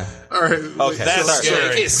 Yeah. All right. Okay. That's sorry. scary.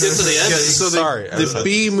 You can't skip to the end. So Sorry, I was- the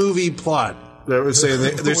B movie plot. That was saying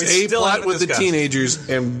that there's We A still plot haven't with the discussed. teenagers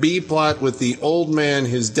and B plot with the old man,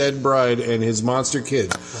 his dead bride, and his monster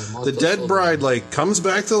kids. The dead bride comes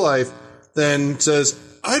back to life, then says,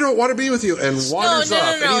 "I don't want to be with you," and wanders no,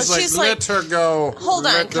 off. no. And he's She's "Let her go. Hold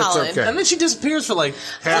on, That's Colin. okay." And then she disappears for like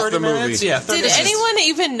Half 30 the movie. minutes. Yeah, 30 Did minutes. anyone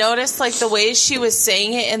even notice like the way she was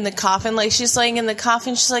saying it in the coffin? Like she's laying in the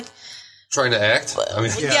coffin, she's like, Trying to act? I mean,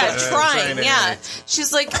 trying, to yeah. act.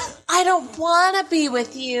 She's like, I don't want to be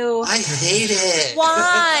with you. I hate it.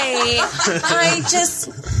 Why? I just.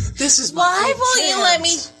 This is Why won't you let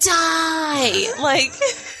me die? Like,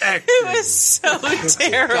 it was so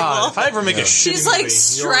terrible. God, if I ever make a shitty She's like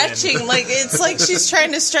movie, you're in. stretching, like it's like she's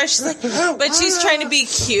trying to stretch. She's like, but she's trying to be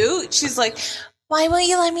cute. She's like, why won't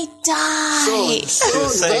you let me die? She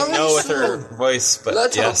was saying no with her voice, but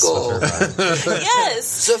Let's yes go. with her body.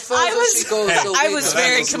 Yes, I was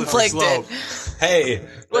very conflicted Hey,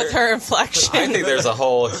 with her inflection. I think there's a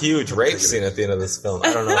whole huge rape scene at the end of this film.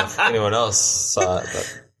 I don't know if anyone else saw it,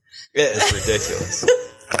 but it is ridiculous.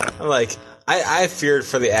 I'm like, I feared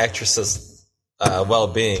for the actress's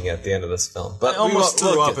well-being at the end of this film. But I almost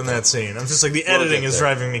we'll threw get up in there. that scene. I'm just like, the editing get is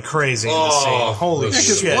there. driving me crazy in the scene. Holy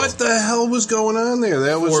Because shit. what the hell was going on there?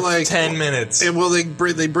 That was For like 10 minutes. And, well, they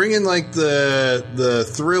bring in like the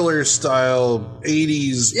thriller style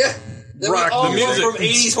 80s Yeah. rock all music. from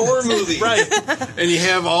 80s horror movie. Right. and you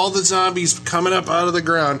have all the zombies coming up out of the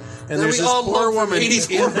ground, and there's we this all poor love woman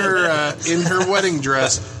 80s in her wedding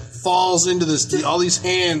dress falls into this. All these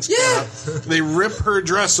hands, they rip her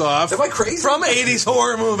dress off. Am I crazy? From 80s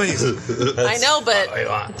horror movies. I know,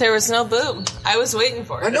 but there was no boob. I was waiting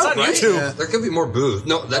for it. I know, on right? YouTube. Yeah. There could be more booze.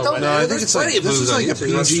 No, that don't No, I think there's it's like plenty of this booze is on like a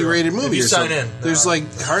YouTube, that's true. PG-rated movie. you or sign something. in. There's like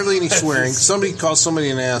hardly any swearing. Somebody calls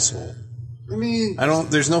somebody an asshole. I mean,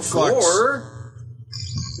 There's no flux. or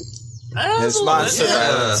It's monster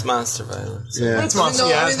Yeah. violence. Monster violence. Yeah. That's I mean, monster. no,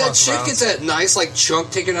 Yeah, I that's mean that monster chick violence. gets that nice like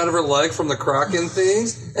chunk taken out of her leg from the Kraken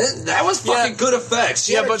things, and that was fucking Yeah. good effects.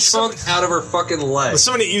 She Yeah, had but a chunk out of her fucking leg. But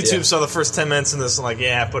somebody at YouTube Yeah. saw the first 10 minutes in this and like,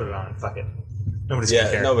 yeah, put it on. Fuck it. Nobody's gonna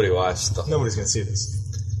Yeah, care. nobody watched the whole. Nobody's gonna see this.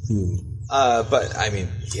 But I mean,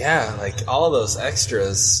 yeah, like all those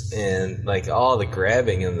extras and like all the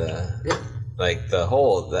grabbing and like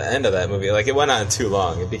the end of that movie, like it went on too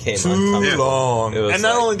long. It became Too uncomfortable. long. It was And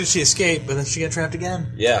not like- only did she escape, but then she got trapped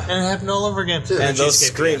again. Yeah. And it happened all over again. And she those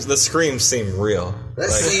escaped screams, the screams seem real. That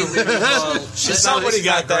Like, scene made me fall. Somebody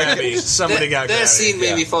got grabby. Somebody got That grabby. scene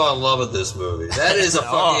made me fall in love with this movie. That is a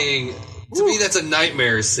fucking. To me, that's a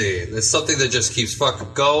nightmare scene. It's something that just keeps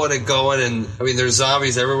fucking going and going. And I mean, there's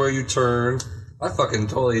zombies everywhere you turn. I fucking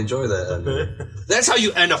totally enjoy that ending. That's how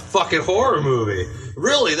you end a fucking horror movie.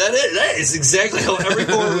 Really, that is exactly how every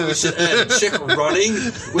horror movie should end. Chick running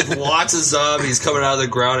with lots of zombies coming out of the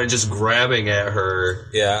ground and just grabbing at her.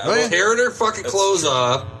 yeah. Tearing her fucking clothes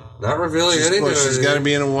off. Not revealing anything. Well, she's got to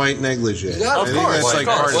be in a white negligee. Yeah, I of think course. that's like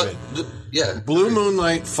part of it. Yeah. Blue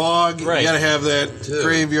moonlight, fog. Right. You got to have that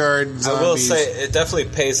graveyard. Zombies. I will say it definitely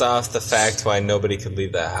pays off the fact why nobody could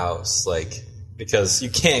leave that house, like because you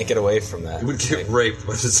can't get away from that. You would get raped.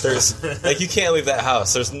 But There's like you can't leave that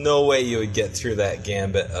house. There's no way you would get through that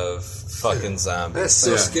gambit of fucking zombies. That's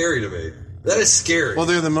so scary to me. That is scary. Well,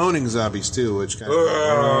 they're the moaning zombies too, which kind of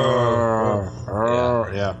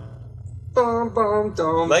yeah.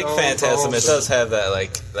 Like Phantasm, it does have that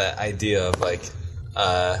like that idea of like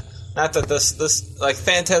not that this like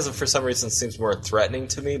Phantasm for some reason seems more threatening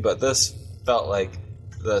to me, but this felt like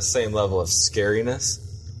the same level of scariness.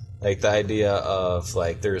 Like the idea of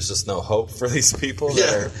like there's just no hope for these people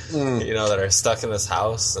that are that are stuck in this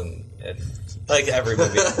house and like every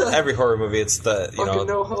movie, every horror movie, it's the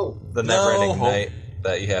no hope. the never-ending night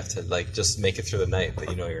that you have to like just make it through the night, but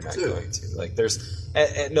you know you're not going to. Like there's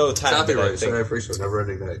at no time. did I Copyright. think, Sorry, I appreciate it. Never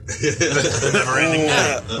ending night. Never ending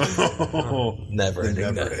night.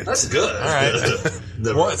 never-ending night. That's good. All right.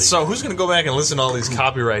 So who's going to go back and listen to all these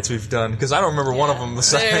copyrights we've done? Because I don't remember one of them.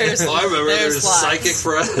 Besides, I remember there's lots. Psychic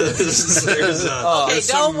Friends. There's Okay,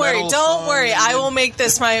 don't worry. I will make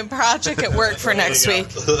this my project at work for next week.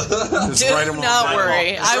 Do not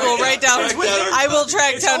worry. I will write down. I will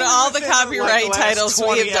track down all the copyright titles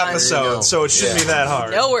we have done. episodes, so it shouldn't be that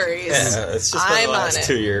hard. No worries. Yeah, it's just been I'm the on last it.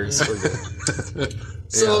 2 years. We're good.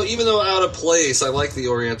 So even though out of place, I like the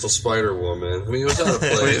Oriental Spider Woman. I mean, it was out of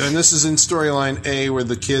place. And this is in storyline A, where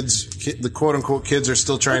the the quote unquote kids are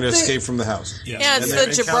still trying to escape from the house. Yeah, it's And the they're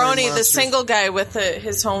encountering jabroni, the monsters. single guy with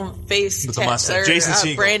his home face With the mustache. Jason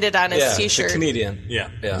Segel. branded on his Yeah, T-shirt. the comedian. Yeah.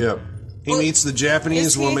 Yep. He meets the Japanese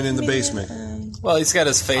Is he woman in the comedian? basement. Well, he's got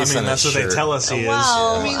his I face mean, on that's his what shirt. they tell us he is.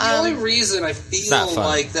 Well, I mean, the only reason I not feel fun.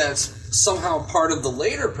 like that's somehow part of the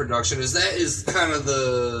later production is that is kind of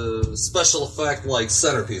the special effect, like,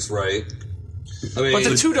 centerpiece, right? I mean, But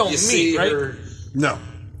the two don't you meet, see right? her- No.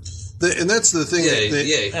 And that's the thing.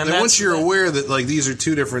 Yeah. And that once that's you're the- aware that like these are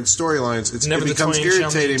two different storylines, it Never the becomes twain shall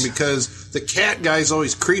irritating meet. because the cat guy's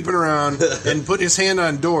always creeping around and putting his hand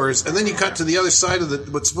on doors, and then you cut to the other side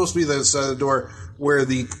of what's supposed to be the other side of the door where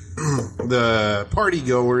the the party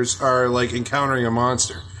goers are like encountering a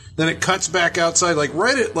monster. Then it cuts back outside, like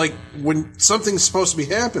right at like when something's supposed to be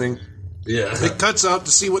happening. Yeah. It cuts out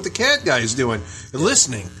to see what the cat guy is doing and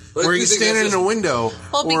listening, But or you he's think standing that's in a just- window,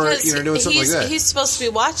 Well, or because doing something like that. he's supposed to be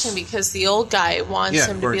watching because the old guy wants Yeah,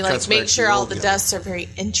 him where to it be like, cuts back make to sure the all old the guy. deaths are very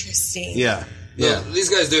interesting. Yeah. Yeah, these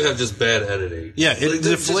guys do have just bad editing. Yeah, it Like,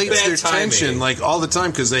 just deflates bad their timing. tension like all the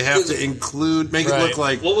time because they have to make it Right. look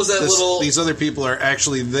like What was that little- these other people are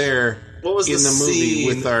actually there What was in the the movie scene-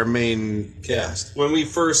 with our main cast. When we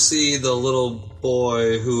first see the little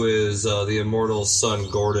boy who is the immortal son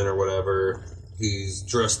Gordon or whatever, he's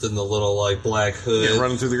dressed in the little like black hood. Yeah,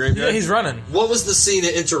 running through the graveyard. Yeah, he's running. What was the scene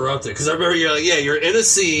that interrupted? Because I remember you're like, you're in a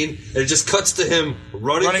scene, and it just cuts to him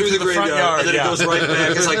running through the front graveyard, yard, and then yeah. it goes right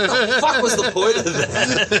back. It's like, the fuck was the point of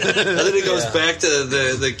that? And then it goes back to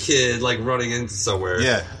the kid, like, running into somewhere.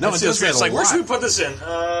 Yeah, no, It's it does that it's a like, where should we lot. put this in?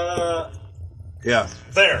 Yeah.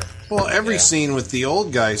 There. Well, every scene with the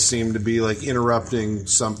old guy seemed to be like interrupting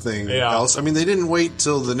something Yeah. else. I mean, they didn't wait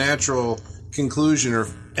till the natural conclusion or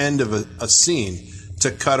end of a scene to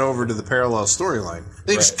cut over to the parallel storyline.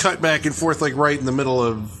 They just cut back and forth like right in the middle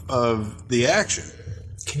of the action.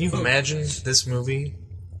 Can you imagine this movie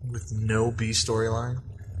with no B storyline?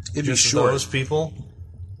 It'd be Just short. those people?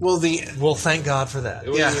 Well, Well, thank God for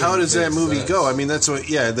that. yeah, how does that movie sense. go? I mean, that's what.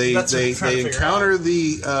 Yeah, they That's what I'm trying to figure encounter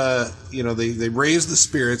the. They raise the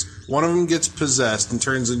spirits. One of them gets possessed and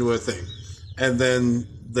turns into a thing, and then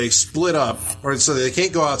they split up, or so they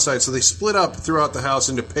can't go outside. So they split up throughout the house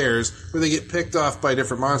into pairs, where they get picked off by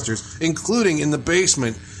different monsters, including in the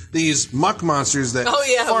basement these muck monsters that Oh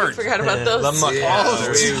yeah, fart. we forgot about those. The muck Yeah,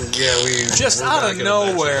 monsters. we Just we're out not of gonna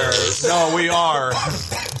mention nowhere. those. No, we are.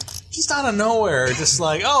 Just out of nowhere. Just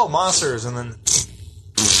like, oh, monsters. And then,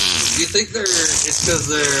 Do you think it's because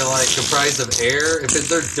they're like comprised of air? If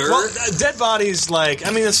they're dirt, well, dead bodies, like,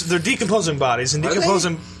 I mean, they're decomposing bodies. And Are they?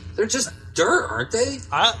 decomposing. they're just dirt, aren't they?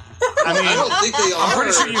 I mean, I don't think they are. I'm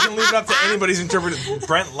pretty sure you can leave it up to anybody's interpretation.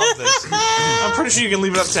 Brent loved this. I'm pretty sure you can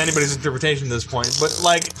leave it up to anybody's interpretation at this point. But,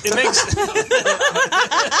 like, it makes.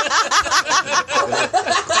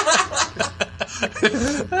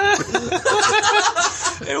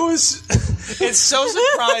 It's so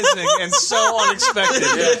surprising and so unexpected.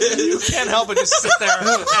 You can't help but just sit there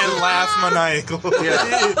and laugh maniacally.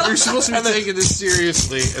 Yeah, you're supposed to be taking this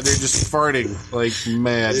seriously, and they're just farting like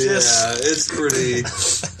mad. Yeah, it's pretty.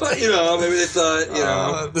 But maybe they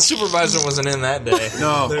thought, The supervisor wasn't in that day.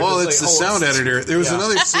 No, They're well, just it's like, the sound editor. There was yeah.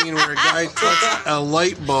 another scene where a guy touched a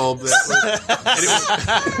light bulb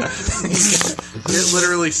it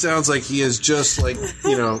literally sounds like he has just like, what do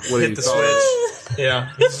you Hit the call it? switch.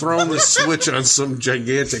 Yeah. Thrown the switch on some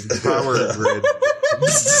gigantic power grid.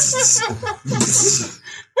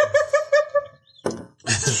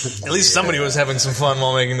 At least somebody was having some fun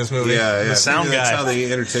while making this movie. Yeah, The sound Maybe that's guy. how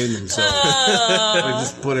they entertain themselves. They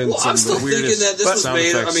just put in Well, some I'm still of the weirdest thinking that this was sound made-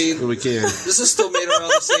 effects I mean- that we can. This is still made around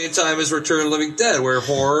the same time as Return of the Living Dead, where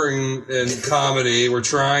horror and comedy were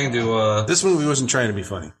trying to. This movie wasn't trying to be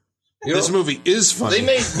funny. You This know, movie is funny. they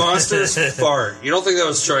made monsters fart. You don't think that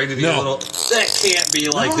was trying to be a No. little? That can't be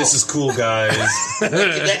like this is cool, guys.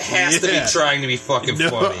 that has to Yeah. be trying to be fucking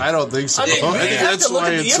funny. I don't think so. I mean, I you think have that's to look, why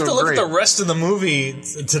at, it's you have so to look great. at the rest of the movie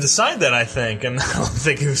to decide that, I think. And I don't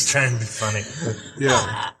think he was trying to be funny.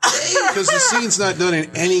 Yeah. Because the scene's not done in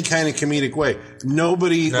any kind of comedic way.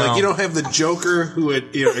 Nobody, No. like, you don't have the Joker who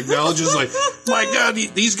acknowledges, like, my God,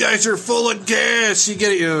 these guys are full of gas. You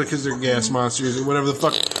get it, because they're gas monsters or whatever the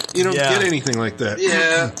fuck. You don't Yeah. get anything like that.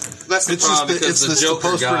 Yeah, that's the It's problem just because the the Joker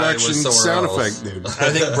post guy production was somewhere sound else. effect, dude. I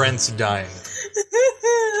think Brent's dying.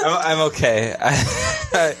 I'm okay.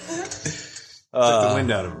 Took the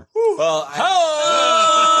wind out of him. Well,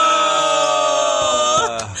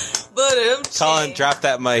 Colin, drop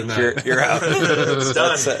that mic. You're out. It's done.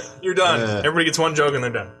 That's it. You're done. Everybody gets one joke and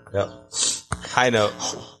they're done. Yep. High note.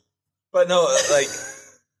 But no, like,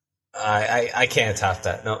 I can't top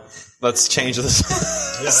that. No. Let's change this.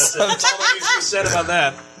 That's all that needs to be said about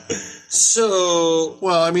that. So,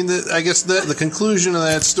 Well, I mean, I guess the conclusion of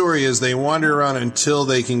that story is they wander around until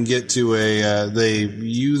they can get to they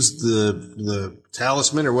use the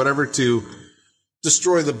talisman or whatever to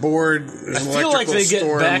destroy the board. I feel like they get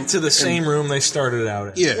back to the same room they started out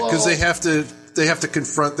in. Yeah, because they have to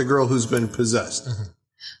confront the girl who's been possessed.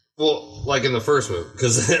 well, like in the first movie,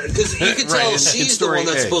 because you can tell Right, in she's the story one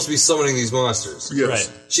that's A. supposed to be summoning these monsters. Yes.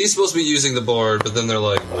 Right. She's supposed to be using the board, but then they're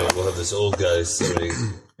like, wait, we'll have this old guy summoning.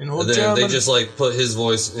 In And old then German. they just like put his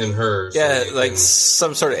voice in hers. Yeah, like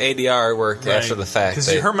some sort of ADR work after the fact.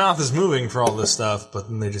 Because her mouth is moving for all this stuff, but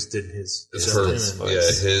then they just did his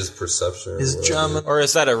his perception. his German. Or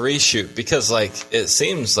is that a reshoot? Because like it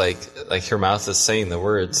seems like her mouth is saying the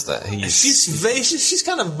words that he's. She's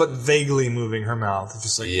kind of but vaguely moving her mouth. It's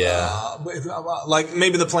just like like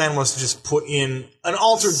maybe the plan was to just put in an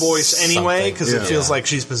altered voice anyway because it feels like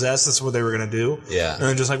she's possessed. That's what they were gonna do. Yeah, and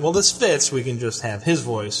then just like, well, this fits. We can just have his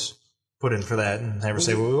voice put in for that and have her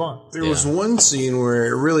say what we want. There was one scene where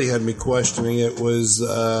it really had me questioning. It was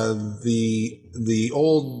the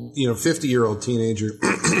old 50-year-old teenager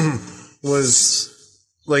was.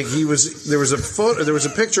 Like there was a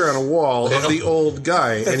picture on a wall of the old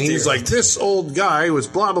guy, and he's like, "This old guy was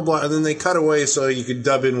blah blah blah," and then they cut away so you could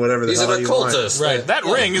dub in whatever the He's hell an you want. occultist, Right. That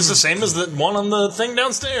ring is the same as the one on the thing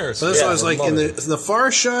downstairs. So that's why I was like, in the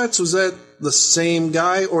far shots, was that the same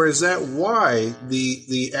guy, or is that why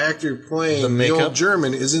the actor playing the old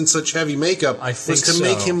German is in such heavy makeup? I think was to so.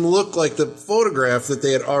 make him look like the photograph that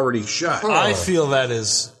they had already shot. I feel that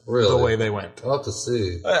is the way they went. I'll have to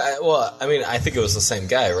see. well, I mean, I think it was the same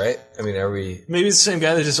guy, right? I mean, are we? Maybe it's the same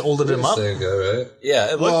guy that just olded him up. Same guy, right? Yeah,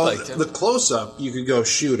 it looked Well, like him. the close-up, you could go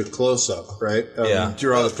shoot a close-up, right? Yeah.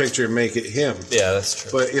 Draw the picture and make it him. Yeah, that's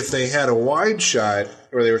true. But if they had a wide shot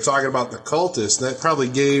where they were talking about the cultist, that probably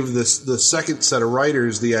gave the second set of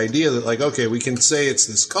writers the idea that, like, okay, we can say it's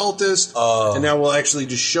this cultist, and now we'll actually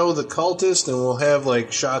just show the cultist, and we'll have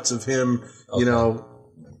like shots of him,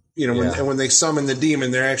 when they summon the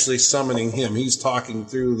demon, they're actually summoning him. He's talking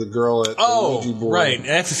through the girl at the Ouija board. Right.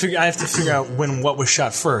 I have to figure out what was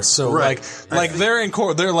shot first. So like they're in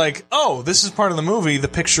court. They're like, oh, this is part of the movie. The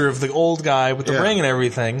picture of the old guy with the ring and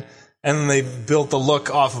everything, and then they built the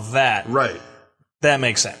look off of that. Right. That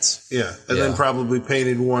makes sense. Yeah, and then probably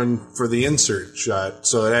painted one for the insert shot,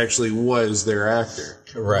 so it actually was their actor.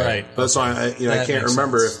 Right. That's why I can't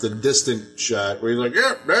remember if the distant shot where you're like,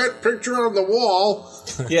 yeah, that picture on the wall,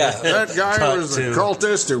 Yeah, that guy was a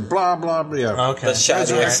cultist or blah blah blah. Yeah. Okay. the shot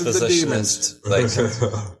That's the demons.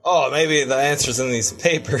 expositionist. Like, oh, maybe the answer's in these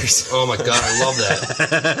papers. Oh my god, I love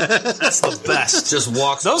that. That's the best. Just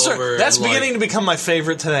walks That's over. beginning to become my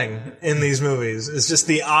favorite thing in these movies. It's just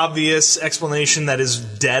the obvious explanation that is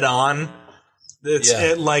dead on. It's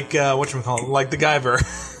like whatchamacallit, like the Guyver.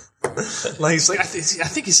 Like he's like, I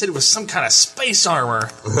think he said it was some kind of space armor.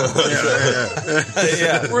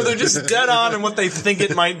 Where they're just dead on in what they think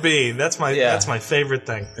it might be. That's my favorite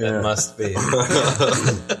thing. It must be.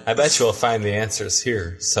 I bet you will find the answers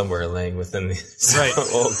here somewhere laying within these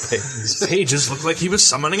old pages. These pages look like he was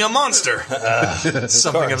summoning a monster.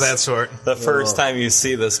 Something of that sort. The first time you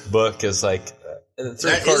see this book is like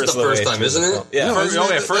That is the first time, isn't it? Yeah.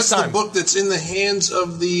 That's first time. the book that's in the hands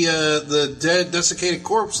of the dead, desiccated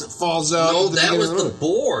corpse that falls out. No, at the that beginning was of the the movie.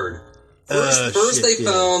 board. First they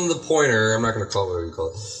found the pointer. I'm not going to call it whatever you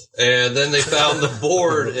call it. And then they found the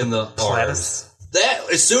board in the arms. That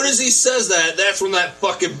as soon as he says that, that's when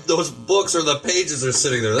those books or the pages are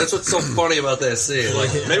sitting there. That's what's so funny about that scene.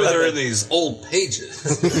 Like maybe they're in these old pages.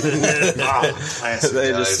 Classic.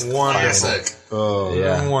 They just Classic. Oh,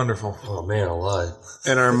 yeah. Wonderful. Oh man, alive.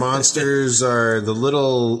 And our monsters are the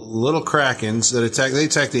little krakens that attack. They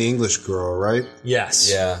attack the English girl, right?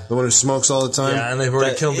 Yes. Yeah. The one who smokes all the time. Yeah, and they've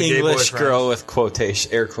already killed the gay English boyfriend. girl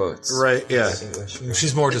with air quotes. Right. Yeah.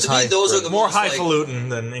 She's more just To me, those are the more most, like- highfalutin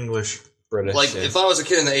than English. British. Like if I was a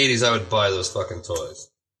kid in the '80s, I would buy those fucking toys.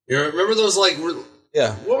 You remember those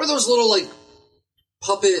yeah. What were those little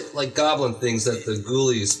puppet goblin things that the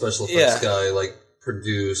Ghoulies special effects guy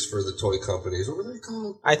produced for the toy companies? What were they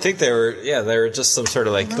called? I think they were just some sort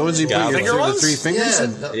of The ones you put goblin. through the three fingers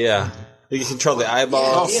in? Yeah. You can control the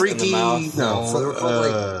eyeballs. Oh, freaky! And the mouth. No, they were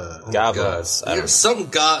called, Goblins. I don't know. Some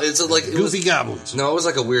it's like it Goofy was, goblins. No, it was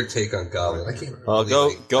like a weird take on Goblin. I can't remember.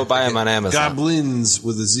 Well, go buy them on Amazon. Goblins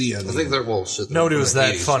with a Z on I them. think they're shit. Nobody was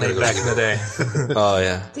that 80s, funny back in the day. Oh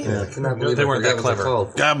yeah. Damn, I cannot believe They I weren't forgot that what they're clever.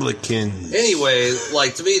 called. Goblikins. Anyway,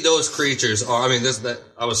 like to me, those creatures are. I mean, that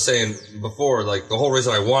I was saying before. Like the whole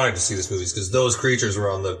reason I wanted to see this movie is because those creatures were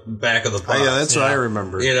on the back of the box. Oh, yeah, that's what I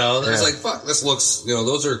remember. You know, it's Yeah. like fuck. This looks. You know,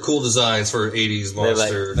 those are cool designs for '80s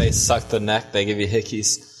monster. They suck the neck. They give you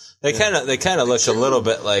hickeys. They kind of look a little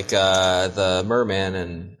bit like the merman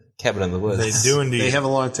and Cabin in the Woods. They do indeed. They have a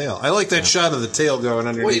long tail. I like that shot of the tail going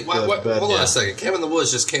underneath Wait, the bed. hold on a second. Cabin in the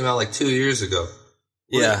Woods just came out like 2 years ago.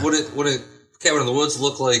 Yeah. Would it Cabin in the Woods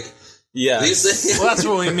look like Yeah. these things? Well, that's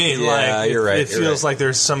what we mean. Yeah, like, you're right, It you're feels right. like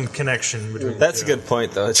there's some connection between. That's a good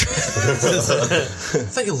point, though. I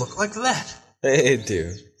thought you look like that. They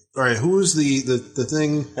do. All right, who was the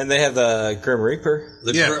thing? And they have the Grim Reaper.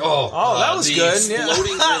 Yeah. Oh, that was the good. Yeah.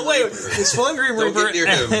 exploding Grim Wait, Reaper. exploding Grim Don't Reaper get near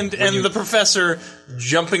him when and you- the professor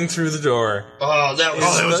jumping through the door. Oh, that was,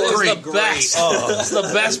 that was great. The best. It's the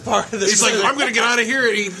best part of this. He's like, movie. I'm going to get out of here.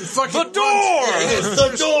 And he fucking the door.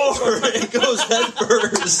 The door! It goes head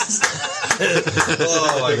first.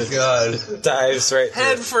 oh my god. Dives right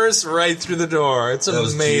Head first, right through the door. It's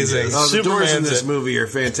was amazing. genius. Oh, the doors in Superman's this it. movie are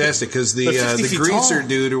fantastic because the 50 feet greaser tall.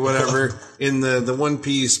 dude or whatever in the one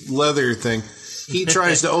piece leather thing, he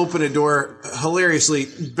tries to open a door hilariously,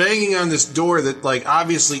 banging on this door that like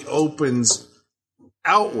obviously opens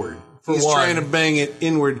outward. He's one. trying to bang it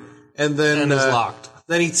inward, and then And is locked.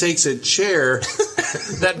 Then he takes a chair.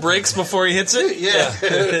 That breaks before he hits it. Yeah.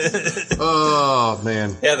 Oh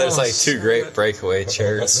man. Yeah, there's like two great breakaway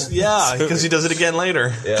chairs. Yeah, because he does it again later.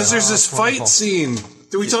 Because there's this fight scene.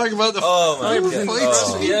 Do we talk about the my fight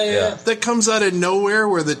scene? Yeah. That comes out of nowhere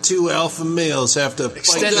where the two alpha males have to fight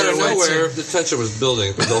Extend Out their of way. nowhere, the tension was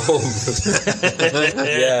building for the whole.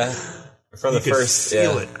 Yeah. From the You could first.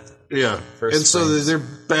 feel Yeah. it. Yeah, First and so springs. they're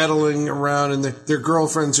battling around, and their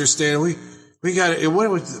girlfriends are standing. We got it. What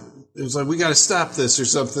was it? Was like we got to stop this or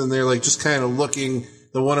something. They're like just kind of looking.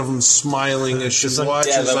 The one of them smiling as she's like,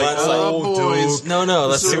 watching. yeah, the like, one's like, oh boys. No,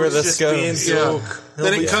 let's see where this goes. Yeah. He'll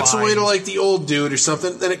Then be it cuts fine. away to like the old dude or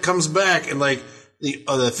something. Then it comes back and like the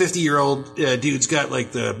 50-year-old dude's got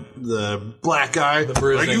like the black eye.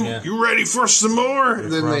 bruising, Are you yeah. you ready for some more?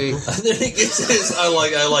 And then they. And then he gets his. I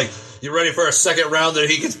like. You ready for a second round? Then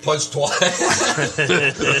he gets punched twice.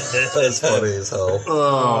 That's funny as hell.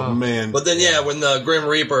 Oh man. But then, yeah, when the Grim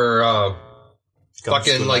Reaper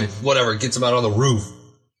fucking, like, whatever, gets him out on the roof,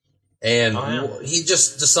 and he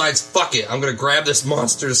just decides, fuck it, I'm going to grab this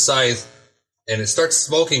monster's scythe, and it starts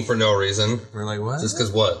smoking for no reason. We're like, what? Just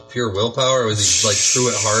because, what, pure willpower? Or was he, like, threw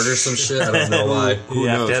it hard or some shit? I don't know why. You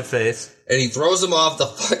have knows? to have faith. And he throws him off the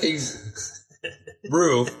fucking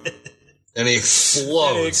roof, and he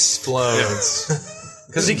explodes. It explodes.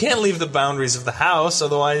 Because he can't leave the boundaries of the house,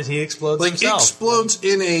 otherwise he explodes Like himself. explodes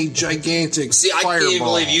in a gigantic See, I fireball. can't even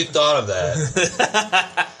believe you thought of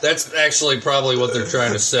that. That's actually probably what they're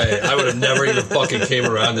trying to say. I would have never even fucking came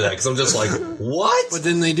around to that because I'm just like, what? But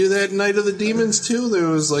didn't they do that in Night of the Demons too? There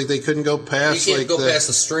was like they couldn't go You past can't like go the past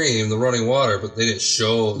the stream, the running water, but they didn't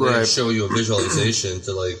show you a visualization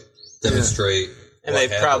to like demonstrate. And what they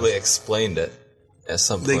happened. probably explained it at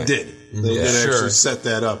some they point. did. They did Sure. actually set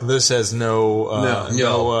that up. This has no. Dude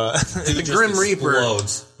The just Grim Reaper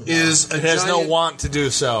explodes. is a it has no giant, want to do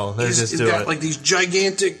so. They just he's do got it. like these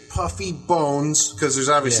gigantic puffy bones because there's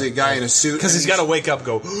obviously a guy in a suit. Because he's and got to wake up,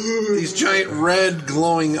 go. these giant red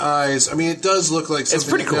glowing eyes. I mean, it does look like something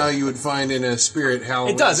pretty that cool. now you would find in a Spirit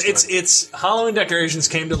Halloween. It does. story. It's Halloween decorations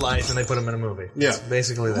came to life and they put them in a movie. Yeah. It's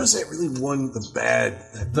basically What was that. that really one? The bad,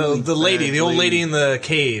 that The really the lady, bad the old lady in the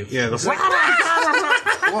cave. Yeah,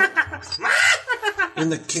 in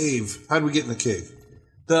the cave. How did we get in the cave?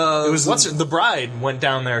 The bride went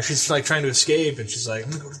down there. She's like trying to escape, and she's like,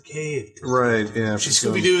 "I'm gonna go to the cave." Right, yeah. She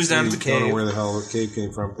Scooby-Doo's down to the Don't know cave. where the hell the cave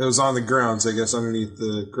came from. It was on the grounds, I guess, underneath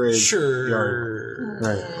the grave Sure. yard.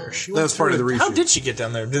 Right. She That went was part of the through it. reshoot. How did she get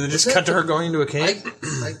down there? Did they just cut to her going into a cave?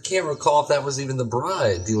 I can't recall if that was even the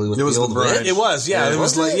bride dealing with It was the the old bride. witch. It was, yeah. Yeah, It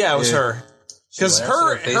was was like, it? yeah, it was Yeah. her. Because Laughs in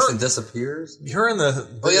her face and disappears. her and the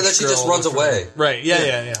Oh yeah, then she just runs away. Right? Yeah.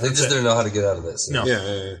 They That's just it. didn't know how to get out of this. No.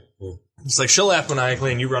 Yeah. It's like she'll laugh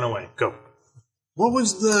maniacally, and you run away. Go. What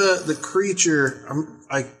was the creature?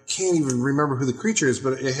 I can't even remember who the creature is,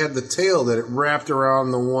 but it had the tail that it wrapped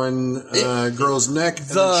around the one girl's neck and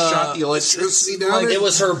then shot the electricity down it. It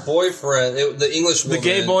was her boyfriend, the English woman, The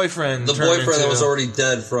gay boyfriend. the turned boyfriend that into- was already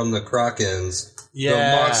dead from the Krakens. Yeah.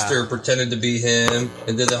 the monster pretended to be him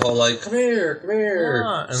and did the whole like, come here,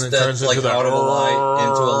 and then step turns like into out of a light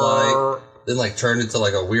into a light. light. Then like turned into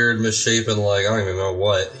like a weird misshapen like I don't even know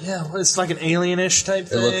what. Yeah, well, it's like an alien-ish type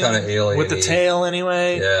thing. It looked kind of alien with the tail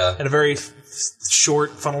anyway. Yeah. And a very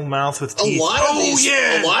short funneled mouth with A teeth.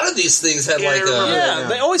 lot of these things had like a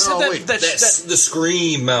They always had that the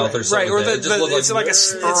scream mouth or something. right, or It just looked it's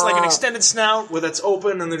like an extended snout where that's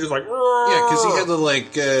open and they're just like Yeah, because he had the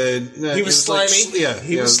like. He was slimy.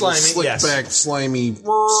 He was slimy. Slick Yes. back, slimy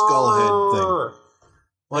skull head thing.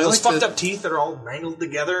 Well, those fucked up teeth that are all mangled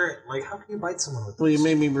together. Like, how can you bite someone with? Well, you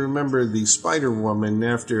made me remember the Spider Woman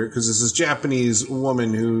after, because this is a Japanese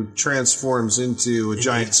woman who transforms into a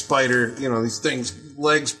giant spider. You know, these things,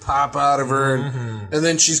 legs pop out of her, and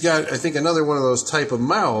then she's got, I think, another one of those type of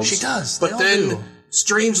mouths. She does. But They all then, do.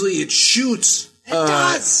 strangely, it shoots.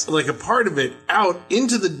 Like a part of it out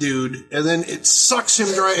into the dude, and then it sucks him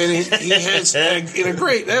dry, and he has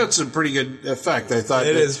that's a pretty good effect, I thought.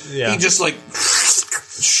 It is, yeah. He just like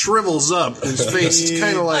shrivels up his face. It's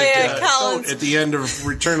kind of like Collins. Toad at the end of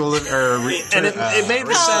Return to And it made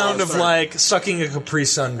the sound of like sucking a Capri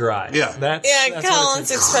Sun dry. Yeah. That's what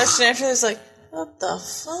Colin's it expression after was like, what the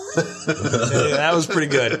fuck? yeah, that was pretty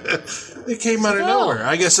good. It came out of nowhere.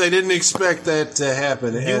 I guess I didn't expect that to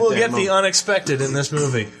happen. You will get the unexpected in this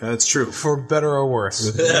movie, That's true. for better or worse.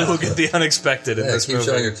 You will get the unexpected in this keep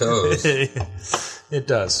movie. you on your toes. It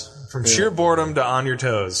does. From sheer boredom to on your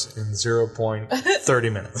toes in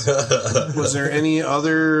 0.30 minutes. Was there any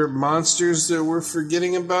other monsters that we're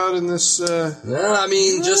forgetting about in this? No, I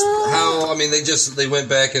mean, just how, they went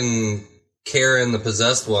back and Karen, the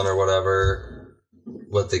possessed one or whatever,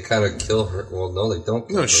 they kind of kill her. Well, no, they don't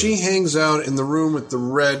kill No, her. she hangs out in the room with the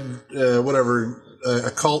red,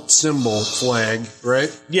 occult symbol flag, right?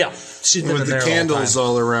 Yeah. She's been With in the there candles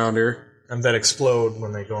all, all around her. and that explode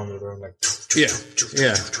when they go into the room. Like, Yeah,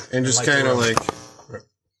 and just like kind of the like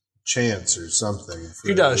chants or something for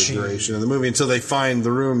She does, the duration of the movie until they find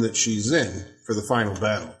the room that she's in for the final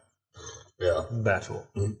battle. Yeah. battle.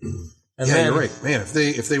 And yeah, you're right, man.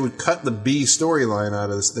 If they would cut the B storyline out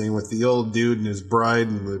of this thing with the old dude and his bride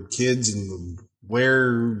and the kids and the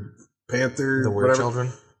were-panther, The Were whatever,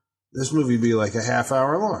 Children. this movie would be like a half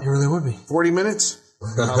hour It long. really would be. 40 minutes?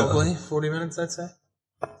 Probably 40 minutes, I'd say.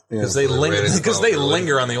 Yeah. Because they really.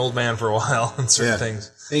 linger on the old man for a while on certain Yeah.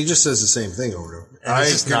 things. And he just says the same thing over and over. And I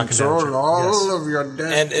he's just knocking control down all yes. of your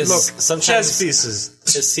death. And is Chess sometimes pieces.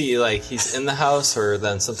 is he like he's in the house, or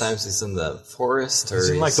then sometimes he's in the forest, or It's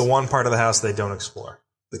in like he's- the one part of the house they don't explore.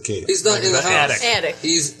 the cave. He's not in the house. attic. Attic.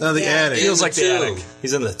 He's No, the attic. in Feels like the tomb. attic.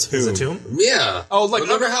 he's in the tomb. Is it tomb? Yeah. Oh, like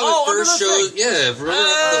remember under- how oh, it first under the shows? Yeah.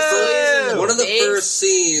 Remember one of the Base. first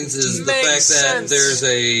scenes is the Makes fact sense. that there's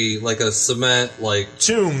a cement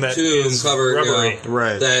Tomb that tomb is covered, rubbery.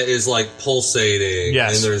 Right. that is like pulsating,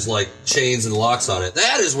 Yes. and there's like chains and locks on it.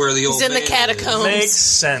 That is where the old He's in the man catacombs. Makes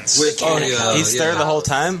sense. Is. With, He's there the whole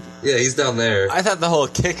time. Yeah, he's down there. I thought the whole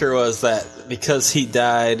kicker was that because he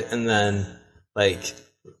died, and then like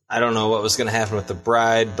I don't know what was going to happen with the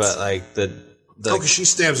bride, but like the because she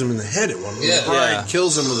stabs him in the head at one point. Yeah. The bride Yeah.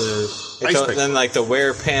 kills him with a ice pick. then like the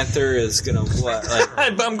were-panther is going to what?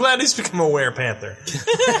 Like, I'm glad he's become a were-panther.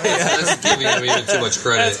 That's giving him even too much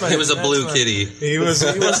credit. He was a blue kitty. He was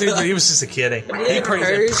just a kiddie.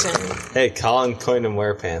 hey, Colin coined him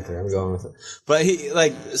were-panther. I'm going with it. But he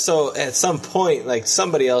so at some point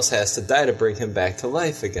somebody else has to die to bring him back to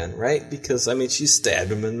life again, right? Because she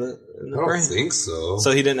stabbed him in the I don't brain. think so. So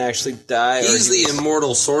he didn't actually die. He's the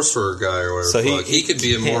immortal sorcerer guy or whatever. So he could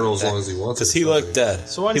be immortal as long as he wants. because he looked dead.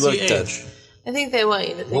 So why he does he looked dead. age? I think they want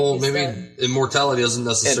you to think Well, he's maybe dead. immortality doesn't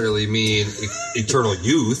necessarily mean eternal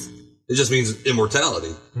youth. It just means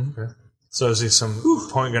immortality. So is he some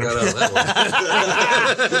point going Got to out of that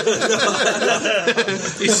one.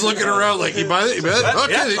 He's looking around like, you buy it? You bet?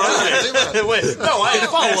 Okay. Wait, no, I have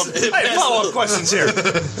follow-up questions here.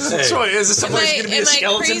 So is this somebody's going to be a am I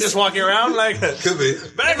skeleton crazy? just walking around like Could be.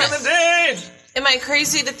 back in the day? Am I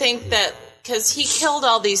crazy to think that because he killed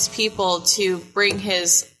all these people to bring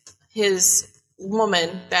his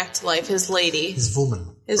woman back to life, his lady, His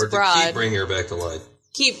woman. his Or to bride, keep bringing her back to life.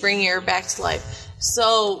 keep bringing her back to life.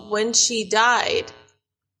 So when she died,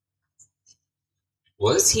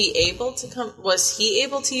 What? was he able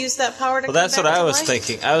to use that power to Well, come that's back what I to was life?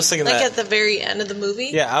 thinking. I was thinking Like that. at the very end of the movie?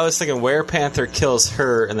 Yeah, I was thinking were-panther kills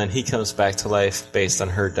her, and then he comes back to life based on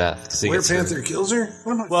her death. 'cause he gets hurt. Were-panther kills her?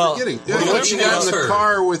 What am I Well, forgetting? well, Yeah, when she got in kills the her.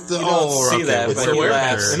 car with the... You don't see that, with but the he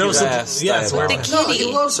were-panther. laughs. No, He so- laughs yeah, it's diabolical. The No, he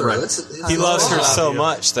kitty. loves her. Right. That's, He loves her so Yeah.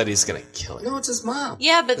 much that he's gonna kill her. No, it's his mom.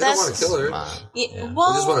 Yeah, but They don't want that's to kill her. Mom. Yeah, Yeah.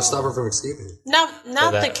 well, They just want to stop her from escaping. not So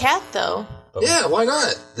the that- cat though. But Yeah, why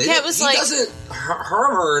not? It was he like- doesn't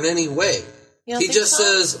harm her in any way. You don't He think just so?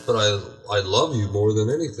 says, "But I love you more than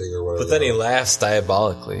anything," or whatever. But then he laughs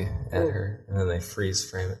diabolically at her, and then they freeze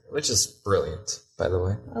frame it, which is brilliant, by the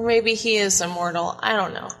way. Or maybe he is immortal. I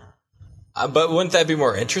don't know. But wouldn't that be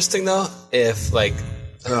more interesting though? If like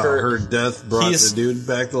her death brought he's- the dude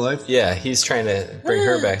back to life. yeah, he's trying to bring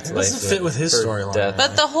her back to life. doesn't fit with his her storyline. death.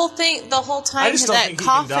 But the whole time just don't that think he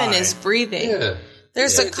can coffin die. is breathing. Yeah.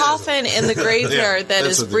 There's a coffin in the graveyard that that's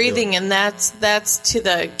is what they're breathing, and that's to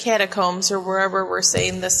the catacombs or wherever we're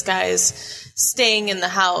saying this guy's staying in the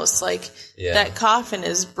house. Like Yeah. that coffin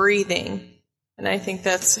is breathing, and I think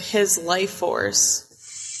that's his life force.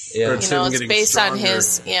 yeah, Or You know, him it's getting based on stronger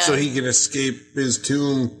his- yeah. so he can escape his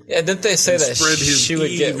tomb. yeah. Didn't they say that spread his she would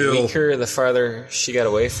get evil. weaker the farther she got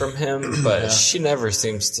away from him? But she never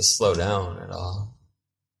seems to slow down at all.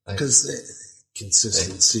 Because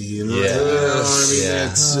consistency, you know. Yeah. I mean, Yeah.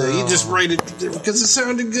 that's he just write it because it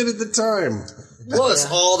sounded good at the time. Plus,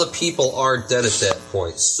 all the people are dead at that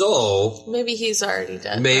point. So, Maybe he's already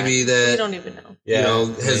dead. Maybe right? that- we don't even know. Yeah,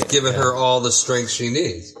 has given her all the strength she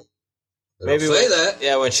needs. They Maybe don't say when, that.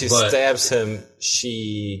 Yeah, when she but- stabs him,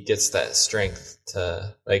 she gets that strength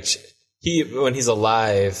to like when he's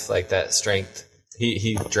alive, like that strength.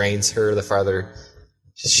 He drains her the farther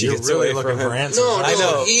she You're gets really away looking from him. for answers. No, I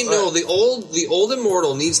know, the old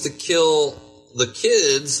immortal needs to kill the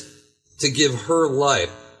kids to give her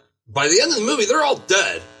life. By the end of the movie, they're all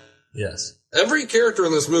dead. Yes. Every character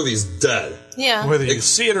in this movie is dead. Yeah. Whether you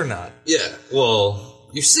see it or not. Yeah, well,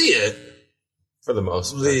 you see it. For the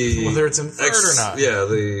most part. Whether it's inferred or not. Yeah,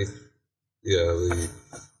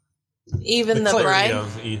 Even the clarity bride.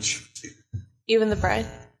 of each. Even the bride.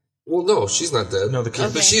 well, no, she's not dead. No, the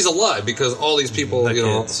kids. But she's alive because all these people, The you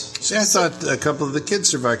know. kids. See, I thought a couple of the kids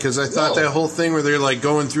survived because I thought No. that whole thing where they're like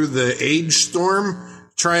going through the age storm,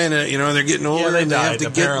 trying to, they're getting older Yeah, they and they have died, to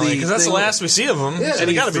apparently. get Because that's the thing- last we see of them. Yeah, so And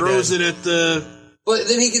they he gotta be throws dead. it at the. But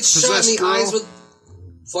then he gets shot in Possessed the eyes girl? with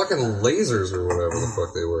fucking lasers or whatever the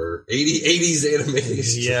fuck they were. 80s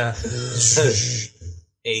animation. Yeah.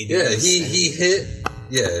 80s. Yeah, he hit.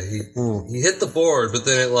 Yeah, he hit the board, but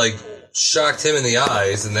then it like shocked him in the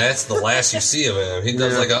eyes, and that's the last you see of him. He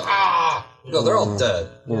does like a ah. No, they're all dead.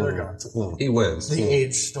 He wins. The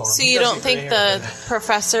age storm. So you don't think the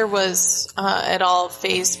professor was at all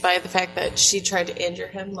fazed by the fact that she tried to injure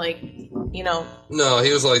him? Like, No,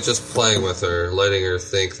 he was like just playing with her, letting her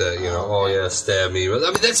think that oh yeah, stab me. But I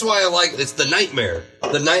mean, that's why I like it's the nightmare.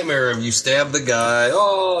 The nightmare of you stab the guy.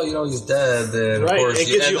 Oh, he's dead. Then Right, of course it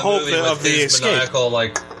gives end you the hope movie with of the his escape. maniacal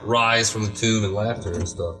like rise from the tube and laughter and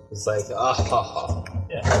stuff. It's like,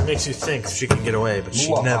 Yeah, it makes you think she can get away, but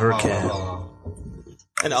she never can.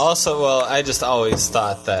 And also, well, I just always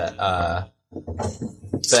thought that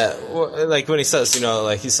like when he says,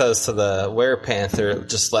 like he says to the werepanther,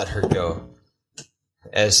 just let her go.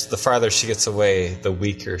 As the farther she gets away, the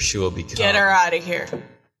weaker she will become. get her out of here.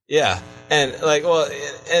 Yeah, and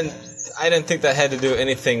and I didn't think that had to do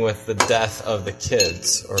anything with the death of the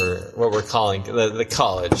kids, or what we're calling the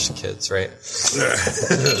college kids, right?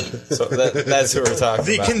 So that's who we're talking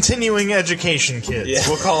The about. continuing education kids. Yeah.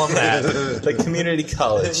 We'll call them that. The community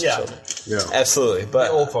college. Yeah. children. Yeah. Absolutely. But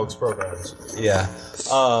The old folks programs. yeah.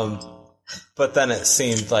 But then it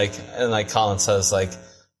seemed like, and like Colin says, like,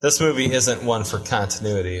 this movie isn't one for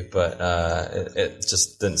continuity, but it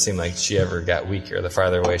just didn't seem like she ever got weaker the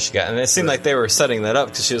farther away she got. And it seemed like they were setting that up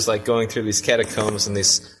because she was like going through these catacombs and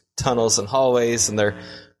these tunnels and hallways, and they're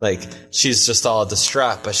like, she's just all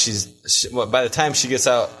distraught. But by the time she gets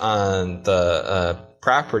out on the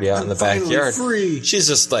property out in the finally backyard, free. she's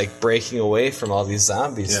just like breaking away from all these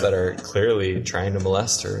zombies that are clearly trying to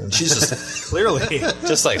molest her, and she's just Clearly.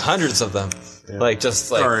 just like hundreds of them, like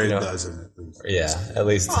just like Or it doesn't. yeah, at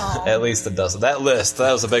least a dozen. That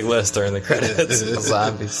was a big list during the credits. The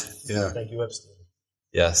zombies. Yeah. Thank you, Epstein.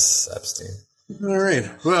 Yes, Epstein. All right.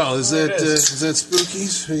 Well, is that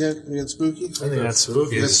spookies? We got spookies? I think that's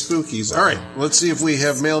spooky. That's spookies. All right. Let's see if we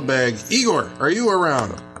have mailbag. Igor, are you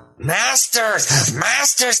around? Masters,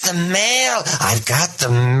 the mail. I've got the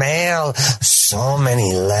mail. So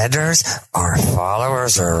many letters. Our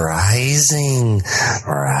followers are rising.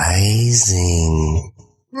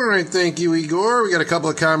 All right, thank you, Igor. We got a couple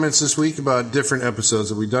of comments this week about different episodes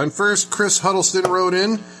that we've done. First, Chris Huddleston wrote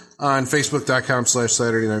in on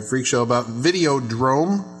Facebook.com/Saturday Night Freak Show about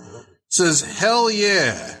Videodrome. Says, hell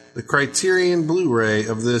yeah, the Criterion Blu-ray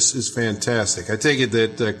of this is fantastic. I take it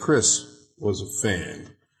that Chris was a fan.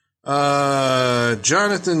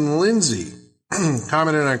 Jonathan Lindsay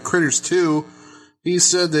commented on Critters 2. He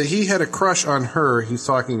said that he had a crush on her. He's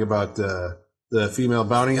talking about the female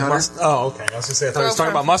bounty hunter. Oh, okay. I was going to say, I thought he was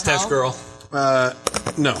talking about Mustache Girl.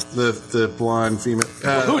 No, the blonde female.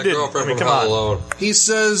 Who did? Girlfriend I mean, from come on. Home Alone. He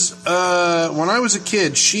says, when I was a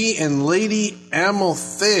kid, she and Lady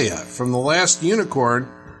Amalthea from The Last Unicorn,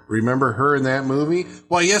 remember her in that movie?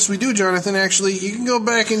 Why, yes, we do, Jonathan. Actually, you can go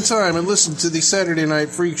back in time and listen to the Saturday Night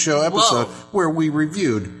Freak Show episode where we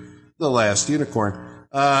reviewed The Last Unicorn.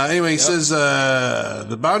 Anyway, he says,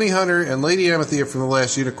 the bounty hunter and Lady Amalthea from The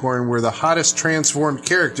Last Unicorn were the hottest transformed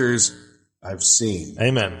characters I've seen.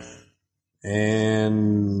 Amen.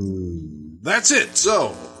 And that's it.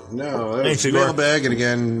 So, no, that Thanks, was Igor. Mailbag. And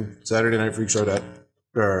again, Saturday Night Freak Show.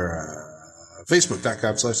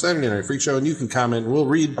 Facebook.com/Saturday Night Freak Show. And you can comment. We'll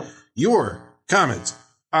read your comments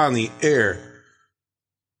on the air.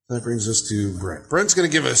 That brings us to Brent. Brent's going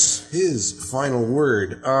to give us his final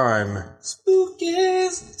word on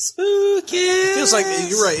Spookies. Feels like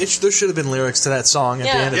you're right. There should have been lyrics to that song at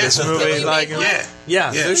the end of this movie. Like,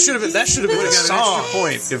 there should have been. That should have been a got an song. extra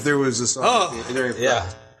point if there was a song. Yeah.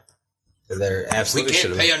 There absolutely should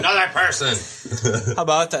have been. Another person. How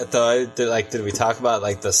about that though? Did we talk about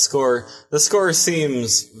like the score? The score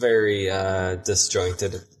seems very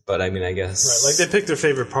disjointed, but I mean, I guess Like they pick their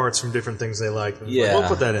favorite parts from different things they like. Yeah. We'll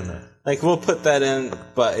put that in there. like we'll put that in,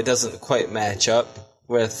 but it doesn't quite match up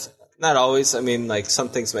with. Not always. I mean, like some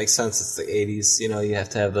things make sense. It's the 80s. You know, you have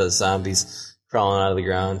to have the zombies crawling out of the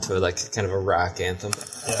ground to like kind of a rock anthem.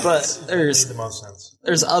 Yeah, But made the most sense.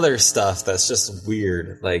 there's other stuff that's just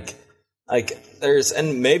weird. Like there's,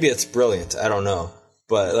 and maybe it's brilliant. I don't know.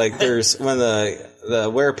 But like there's when the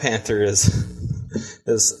werepanther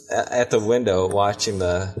is at the window watching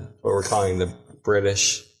what we're calling the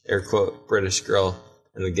British, air quote, British girl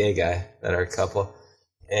and the gay guy that are a couple.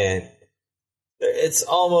 And it's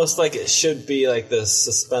almost like it should be like this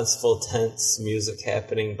suspenseful, tense music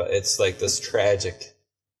happening, but it's like this tragic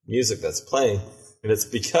music that's playing. And it's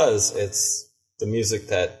because it's the music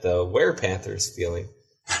that the werepanther's feeling,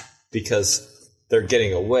 because they're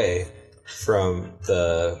getting away from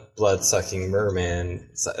the blood-sucking merman.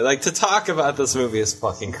 Like, to talk about this movie is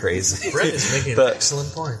fucking crazy. Brett is making an excellent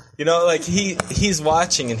point. You know, like he's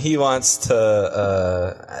watching and he wants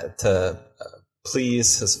to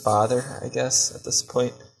please his father, I guess, at this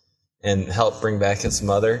point, and help bring back his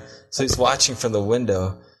mother. So he's watching from the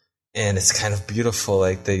window, and it's kind of beautiful.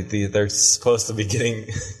 Like they're supposed to be getting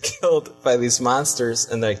killed by these monsters,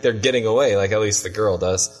 and like they're getting away. Like at least the girl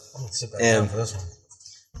does. I'm gonna sit back And down for this one.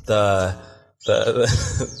 The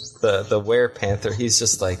werepanther, he's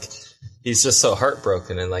just so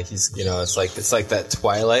heartbroken, and like he's, you know, it's like that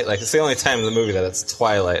twilight. Like it's the only time in the movie that it's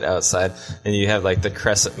twilight outside, and you have like the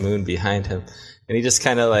crescent moon behind him, and he just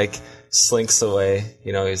kind of like slinks away.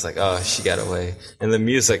 You know, he's like, oh, she got away. And the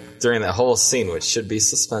music during that whole scene, which should be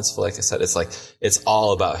suspenseful, like I said, it's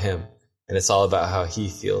all about him, and it's all about how he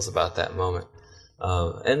feels about that moment.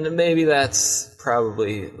 And maybe that's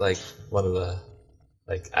probably like one of the,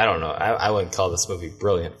 like, I don't know. I wouldn't call this movie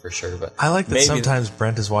brilliant for sure, but I like that maybe sometimes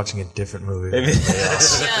Brent is watching a different movie. Maybe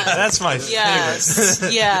That's my favorite. Yes.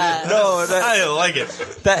 Yeah. no, I like it.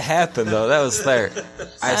 that happened though. That was there.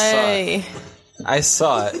 I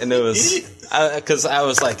saw it, and it was because I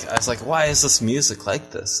was like, why is this music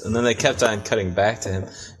like this? And then they kept on cutting back to him,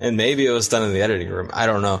 and maybe it was done in the editing room. I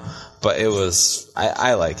don't know, but it was.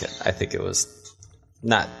 I like it. I think it was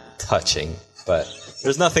not touching, but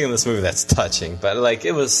there's nothing in this movie that's touching. But like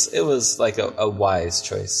it was like a wise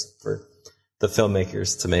choice for the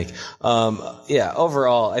filmmakers to make. Yeah.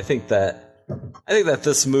 Overall, I think that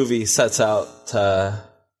this movie sets out to,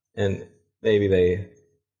 and maybe they.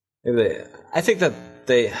 I think that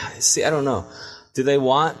they see. I don't know. Do they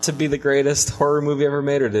want to be the greatest horror movie ever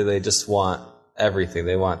made, or do they just want everything?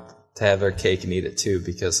 They want to have their cake and eat it too,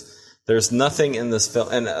 because there's nothing in this film,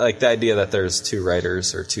 and like the idea that there's 2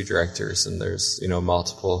 writers or 2 directors, and there's, you know,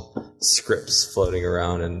 multiple scripts floating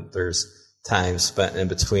around, and there's time spent in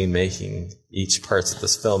between making each parts of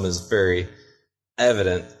this film is very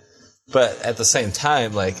evident. But at the same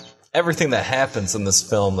time, like everything that happens in this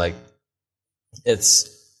film, like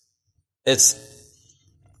it's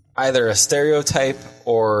either a stereotype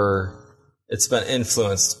or it's been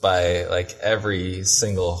influenced by like every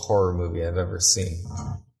single horror movie I've ever seen.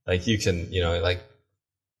 Like you can, you know, like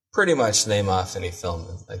pretty much name off any film.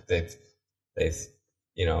 Like they've,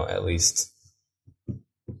 you know, at least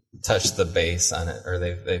touched the base on it, or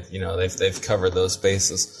they've covered those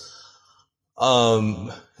bases.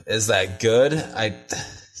 Is that good? I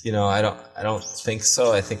don't think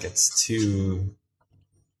so. I think it's too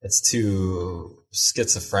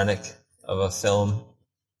schizophrenic of a film.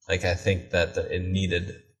 Like I think that it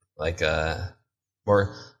needed like a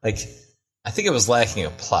more like, I think it was lacking a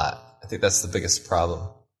plot. I think that's the biggest problem.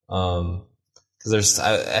 Because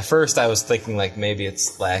at first I was thinking like maybe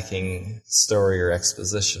it's lacking story or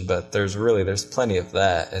exposition, but there's plenty of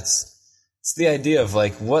that. It's the idea of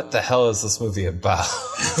like, what the hell is this movie about?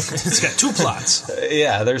 It's got two plots.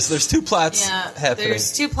 Yeah, there's two plots happening.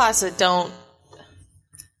 There's two plots that don't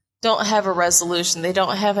have a resolution. They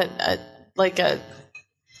don't have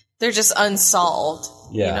they're just unsolved.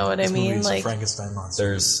 Yeah, you know what I mean? Like Frankenstein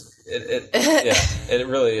monster. It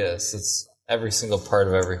really is. It's every single part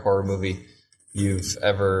of every horror movie you've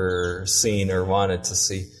ever seen or wanted to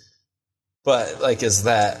see. But, like, is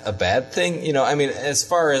that a bad thing? You know, I mean, as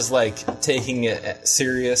far as, like, taking it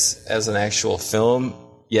serious as an actual film,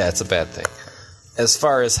 yeah, it's a bad thing. As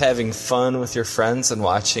far as having fun with your friends and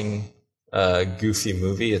watching a goofy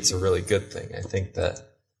movie, it's a really good thing. I think that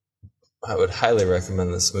I would highly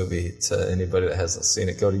recommend this movie to anybody that hasn't seen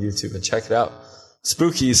it. Go to YouTube and check it out.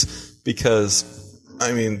 Spookies, because,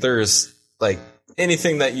 I mean, there's, like,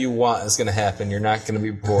 anything that you want is going to happen. You're not going to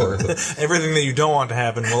be bored. Everything that you don't want to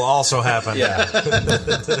happen will also happen. Yeah.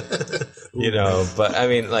 You know, but I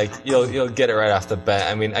mean, like, you'll get it right off the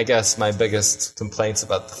bat. I mean, I guess my biggest complaints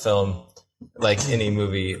about the film, like any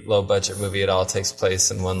movie, low budget movie, it all takes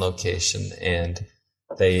place in one location, and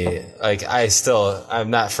I'm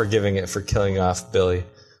not forgiving it for killing off Billy.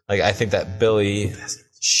 Like, I think that Billy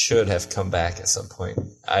should have come back at some point,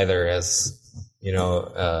 either as, you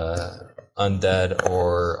know, undead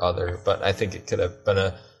or other, but I think it could have been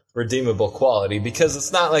a redeemable quality, because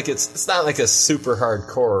it's not like a super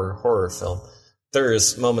hardcore horror film.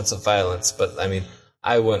 There's moments of violence, but I mean,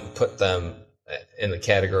 I wouldn't put them in the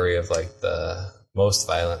category of like the most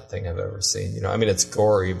violent thing I've ever seen. You know, I mean, it's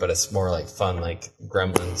gory, but it's more like fun, like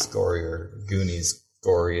Gremlins gory or Goonies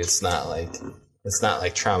gory. It's not like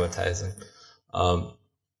traumatizing.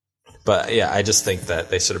 But yeah, I just think that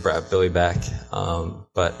they should have brought Billy back.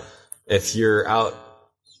 But if you're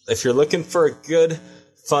looking for a good,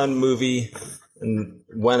 fun movie, and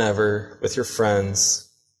whenever with your friends,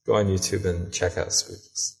 go on YouTube and check out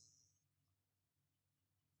Spookies.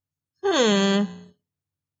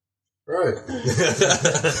 Right.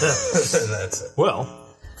 That's it. Well,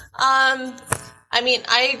 I mean,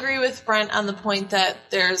 I agree with Brent on the point that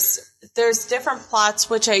there's different plots,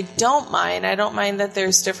 which I don't mind. I don't mind that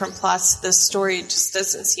there's different plots. The story just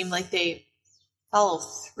doesn't seem like they follow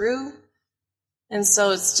through. And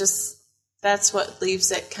so it's just, that's what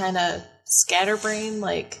leaves it kind of scatterbrained,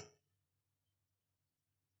 like,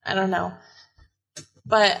 I don't know.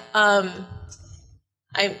 But I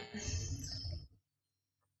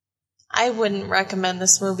wouldn't recommend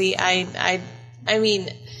this movie. I mean,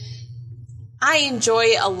 I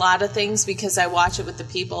enjoy a lot of things because I watch it with the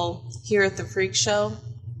people here at the Freak Show.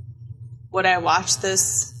 Would I watch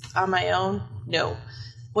this on my own? No.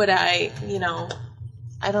 Would I, you know,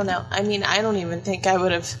 I don't know. I mean, I don't even think I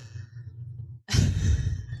would have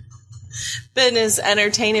been as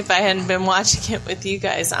entertained if I hadn't been watching it with you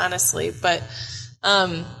guys, honestly. But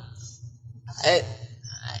I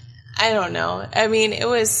don't know. I mean, it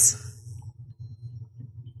was...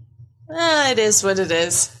 it is what it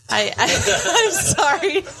is. I'm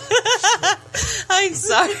sorry. I'm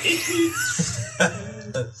sorry.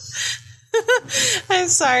 I'm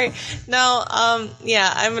sorry. No,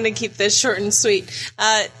 yeah, I'm going to keep this short and sweet.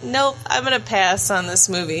 Nope, I'm going to pass on this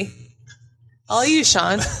movie. All you,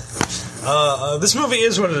 Sean. This movie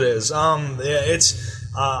is what it is.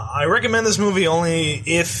 I recommend this movie only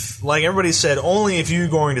if, like everybody said, only if you're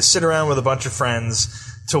going to sit around with a bunch of friends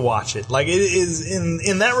to watch it. Like, it is,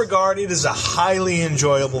 in that regard, it is a highly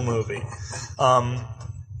enjoyable movie.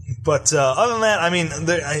 But other than that, I mean,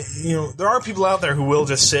 there are people out there who will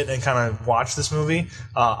just sit and kind of watch this movie.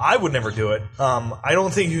 I would never do it. I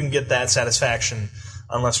don't think you can get that satisfaction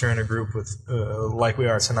unless you're in a group with like we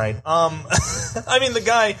are tonight. I mean,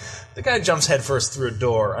 the guy jumps headfirst through a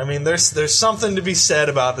door. I mean, there's something to be said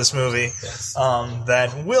about this movie. Yes.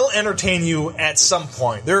 That will entertain you at some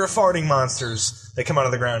point. There are farting monsters that come out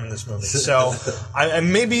of the ground in this movie. So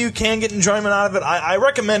maybe you can get enjoyment out of it. I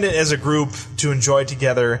recommend it as a group to enjoy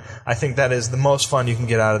together. I think that is the most fun you can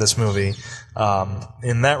get out of this movie.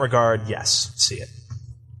 In that regard, yes, see it.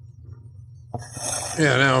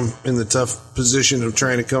 Yeah, now I'm in the tough position of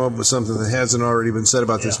trying to come up with something that hasn't already been said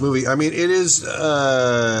about this movie. I mean, it is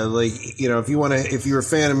like, you know, if you're a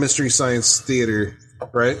fan of Mystery Science Theater,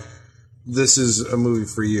 right? This is a movie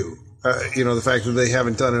for you. You know, the fact that they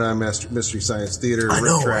haven't done it on Mystery Science Theater or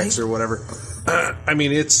Rip Tracks or whatever. I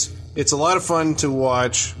mean, it's a lot of fun to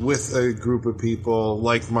watch with a group of people,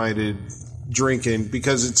 like-minded, drinking,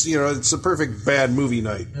 because it's, you know, it's a perfect bad movie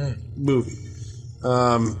night movie.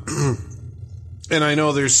 And I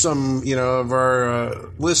know there's some, you know, of our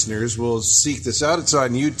listeners will seek this out. It's on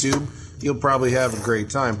YouTube. you'll probably have a great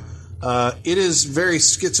time. It is very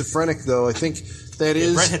schizophrenic, though. I think that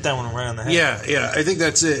is. Brent hit that one right on the head. Yeah, I think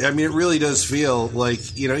that's it. I mean, it really does feel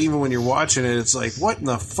like, even when you're watching it, it's like, what in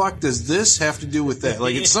the fuck does this have to do with that?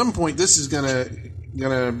 Like, at some point, this is gonna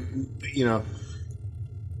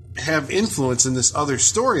have influence in this other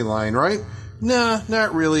storyline, right? Nah,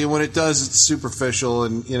 not really. When it does, it's superficial,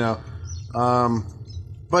 and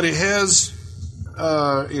but it has.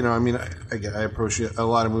 I approach a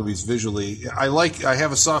lot of movies visually. I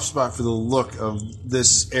have a soft spot for the look of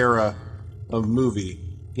this era of movie.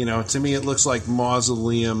 To me, it looks like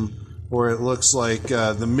Mausoleum, or it looks like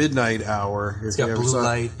The Midnight Hour. It's got blue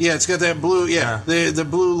light. Yeah, it's got that blue. Yeah, the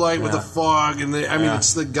blue light with the fog, and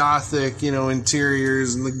it's the gothic,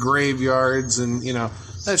 interiors and the graveyards, and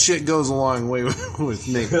that shit goes a long way with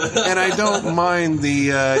me. And I don't mind the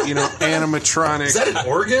animatronic. Is that an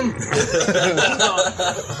organ?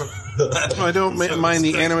 I don't mind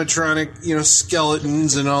the animatronic,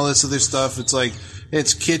 skeletons and all this other stuff. It's like,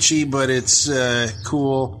 it's kitschy, but it's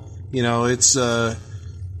cool. It's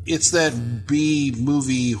that B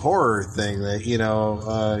movie horror thing that, you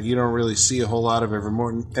don't really see a whole lot of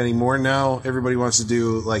anymore. Now everybody wants to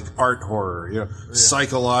do like art horror,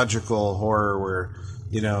 psychological horror where,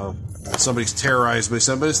 somebody's terrorized by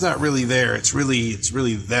something, but it's not really there. It's really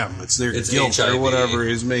them. It's their guilt HIV. Or whatever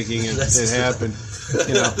is making it happen.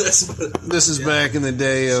 This is back in the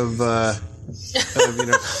day of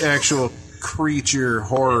actual creature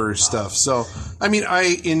horror stuff. So,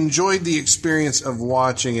 I enjoyed the experience of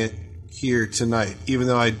watching it here tonight, even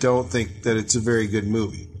though I don't think that it's a very good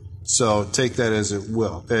movie. So take that as you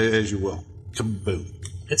will. Kaboom.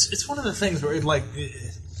 It's one of the things where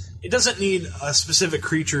it doesn't need a specific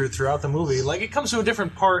creature throughout the movie. Like, it comes to a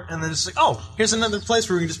different part, and then it's like, oh, here's another place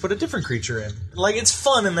where we can just put a different creature in. Like, it's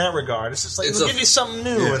fun in that regard. It's just like, we'll give you something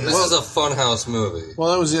new. Yeah, this is a funhouse movie.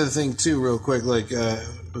 Well, that was the other thing, too, real quick. Like,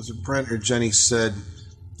 was it Brent or Jenny said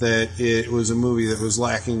that it was a movie that was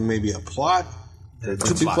lacking maybe a plot?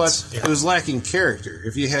 Two plots? Yeah. It was lacking character.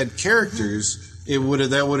 If you had characters, that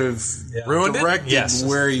would have ruined directed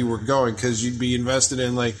where you were going, because you'd be invested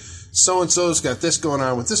in, like, so-and-so's got this going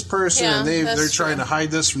on with this person, and they're trying to hide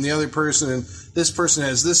this from the other person, and this person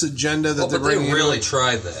has this agenda that they're bringing. But they really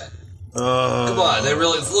tried that. Come on, they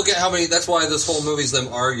really look at how many. That's why this whole movie's them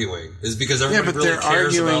arguing, is because everybody really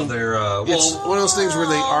cares about their. It's one of those things where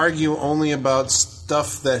they argue only about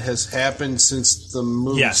stuff that has happened since the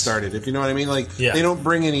movie started. If you know what I mean, they don't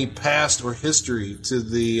bring any past or history to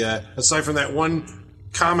the aside from that one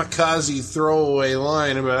kamikaze throwaway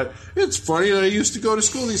line about, it's funny that I used to go to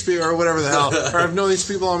school with these people, or whatever the hell, or I've known these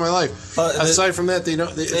people all my life. Aside from that, they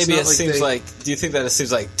don't. Do you think that it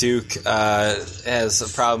seems like Duke has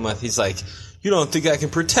a problem with? He's like, you don't think I can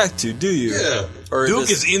protect you, do you? Yeah. Or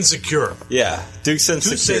Duke is insecure. Yeah, Duke's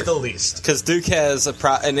insecure, to say the least. Because Duke has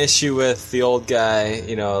an issue with the old guy.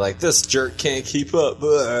 Like, this jerk can't keep up,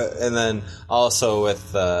 and then also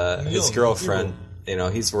with his girlfriend.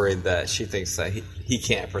 He's worried that she thinks that he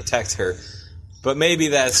can't protect her. But maybe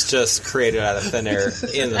that's just created out of thin air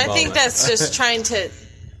in the moment. I think that's just trying to,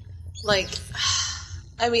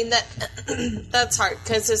 that's hard,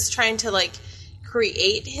 because it's trying to,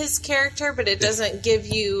 create his character, but it doesn't give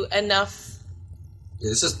you enough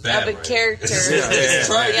it's just bad of a character. It's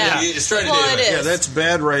trying to do it. Yeah, that's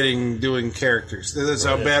bad writing doing characters. That's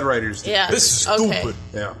how bad writers do. Yeah. This is stupid.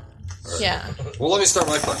 Yeah. Yeah. Well, let me start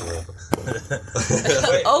my fucking wrap up.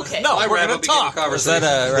 Okay. No, My we're wrap going up to became a talk. conversation. Is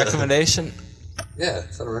that a recommendation? Yeah,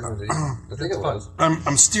 is that a recommendation? I think it was.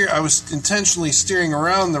 I was intentionally steering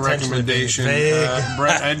around the recommendation. Vague.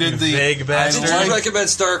 Brent, I did the Vague bastard. Did you recommend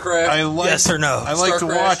StarCraft? Yes or no? I liked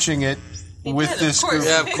StarCraft? watching it with this group.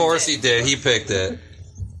 Yeah, of course he did. He picked it.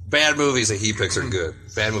 Bad movies that he picks are good.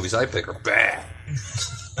 Bad movies I pick are bad.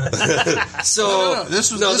 So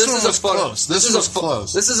This is close.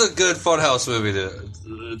 This is a good funhouse movie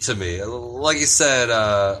to me. Like you said,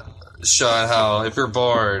 Sean, how if you're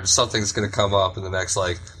bored, something's going to come up in the next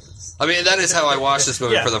that is how I watched this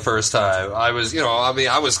movie for the first time. I was,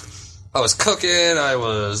 I was cooking, I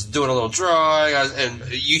was doing a little drawing, and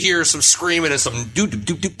you hear some screaming and some doo doo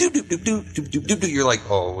doo doo doo doo doo doo doo doo doo. You're like,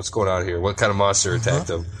 oh, what's going on here? What kind of monster attacked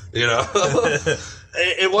him?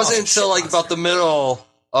 It wasn't until about the middle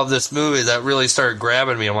of this movie that really started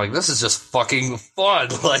grabbing me. I'm like, this is just fucking fun.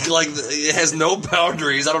 Like it has no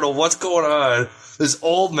boundaries. I don't know what's going on. This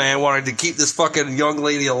old man wanted to keep this fucking young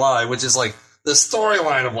lady alive, which is the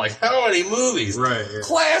storyline of how many movies? Right. Yeah.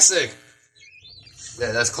 Classic.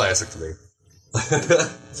 Yeah, that's classic to me.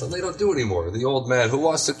 So they don't do anymore. The old man who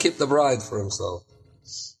wants to keep the bride for himself.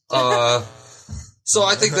 So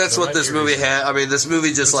I think that's what this movie had. I mean, this movie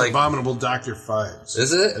just It's like Abominable Dr. Fives.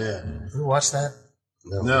 is it? Yeah. You watch that?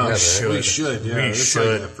 No, we we should. Yeah, We it's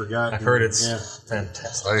should. Like, I forgot. I've heard it's Yeah.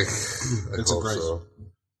 fantastic. I It's a hope great- so.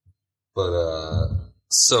 But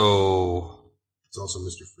so It's also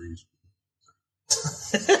Mr. Freeze.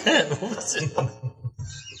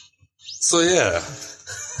 so yeah,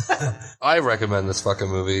 I recommend this fucking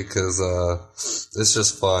movie because it's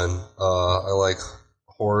just fun. I like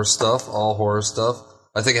horror stuff, all horror stuff.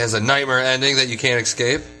 I think it has a nightmare ending that you can't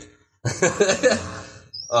escape.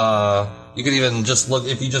 You can even just look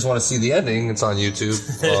if you just want to see the ending. It's on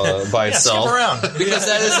YouTube by itself. Skip around. Because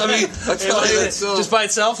that is, I mean, I tell you, Just by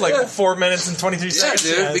itself, like 4 minutes and 23 yeah, seconds.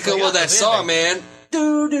 dude. it's Because like, with that that's the song, ending. man.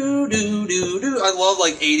 Do do do do do. I love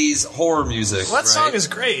like '80s horror music. Well, that song right? is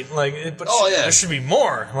great. Like, but Oh, yeah. there should be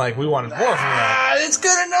more. Like, we wanted more from that. It's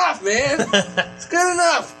good enough, man. It's good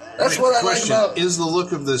enough. That's what I like Question: about. Is the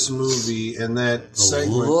look of this movie and that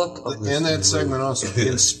segment look of this and that movie. segment also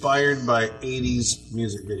inspired by '80s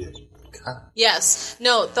music videos? Yes.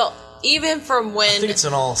 No, even from I when, think it's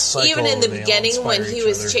an all cycle. even in the they all beginning when inspire he each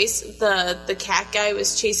was other. chasing the cat guy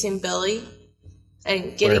was chasing Billy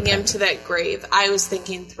and getting him to that grave, I was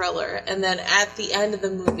thinking Thriller, and then at the end of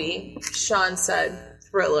the movie, Sean said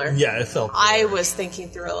Thriller. Yeah, it felt. I was thinking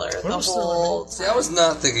Thriller the was whole See, I was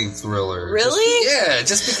not thinking Thriller. Really?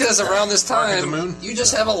 Just because around this Bark at time, the Moon? you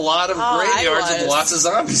just have a lot of I graveyards was. with lots of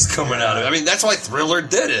zombies coming out of it. I mean, that's why Thriller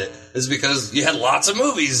did it, is because you had lots of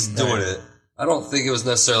movies doing it. I don't think it was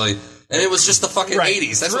necessarily... And it was just the fucking Right.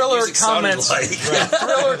 80s. That's Thriller what music sounded comments. like. Right.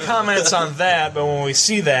 Thriller comments on that, but when we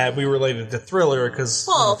see that, we related to Thriller because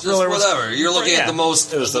Well, Just whatever. You're looking at the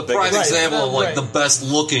most... It was the the prime biggest- example of, like, Right. the best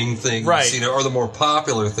looking thing Right. you've seen, or the more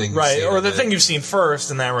popular thing you've right, seen. or the of it. thing you've seen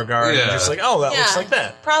first in that regard. Yeah. And just like, oh, that looks like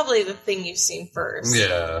that. Probably the thing you've seen first.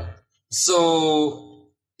 Yeah. So...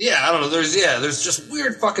 Yeah, I don't know. There's just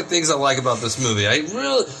weird fucking things I like about this movie. I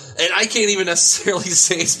can't even necessarily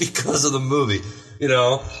say it's because of the movie. You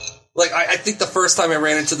know, like I think the first time I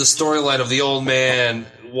ran into the storyline of the old man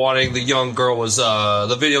wanting the young girl was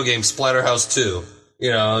the video game Splatterhouse 2. You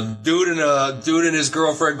know, dude and his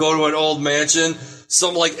girlfriend go to an old mansion.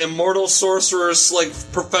 Some like immortal sorceress like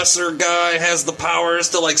professor guy has the powers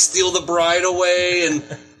to like steal the bride away, and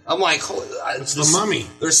I'm like, It's the Mummy.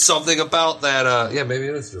 There's something about that. Yeah, maybe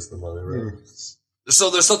it is just the Mummy. Right? So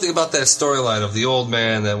there's something about that storyline of the old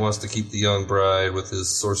man that wants to keep the young bride with his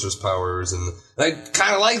sorcerer's powers, and I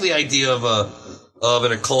kind of like the idea of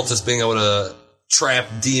an occultist being able to trap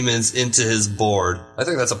demons into his board. I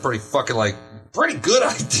think that's a pretty good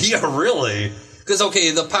idea, really. Because okay,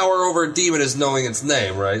 the power over a demon is knowing its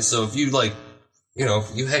name, right? So if you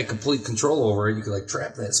if you had complete control over it, you could like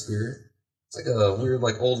trap that spirit. It's like a weird,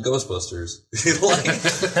 like, old Ghostbusters.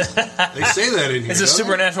 They say that in here. It's a don't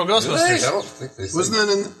supernatural I Ghostbusters. don't think they they? Wasn't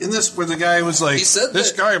that in this where the guy was like, He said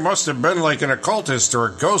this that- guy must have been like an occultist or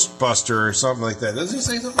a Ghostbuster or something like that? Doesn't he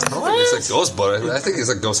say something? I don't think it's a Ghostbuster. I think it's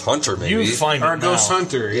a Ghost Hunter, maybe. You find Or it a Ghost now.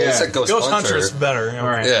 Hunter, Yeah, yeah. it's like Ghost Hunter is better. All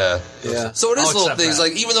right. Yeah. Yeah. So it is I'll little accept things, that.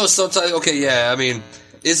 like, even though sometimes, okay, yeah, I mean,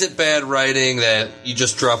 is it bad writing that you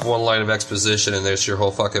just drop one line of exposition and there's your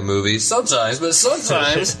whole fucking movie? Sometimes, but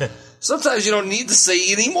sometimes you don't need to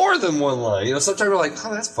say any more than one line. You know, sometimes you're like,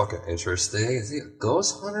 oh, that's fucking interesting. Is he a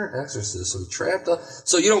ghost hunter, exorcist? So he trapped up.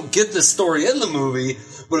 So you don't get this story in the movie,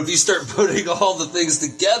 but if you start putting all the things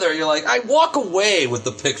together, you're like, I walk away with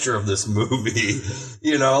the picture of this movie.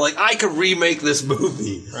 You know, like, I could remake this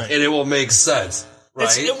movie Right. and it will make sense. Right?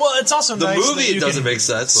 It's also The nice movie, that it you doesn't can make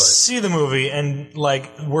sense, but- see the movie and like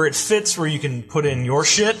where it fits, where you can put in your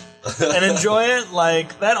shit and enjoy it.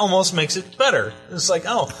 Like that almost makes it better. It's like,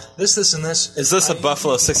 oh, this, and this. Is this a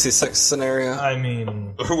Buffalo 66 scenario? I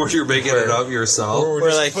mean, Where you're making it up yourself.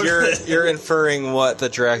 Where like you're inferring what the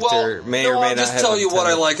director may or may I'll not just have tell you what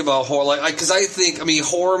I intended. like about horror, like, because I think,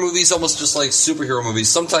 horror movies almost just like superhero movies.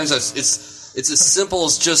 Sometimes it's as simple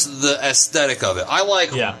as just the aesthetic of it. I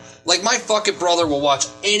like, like my fucking brother will watch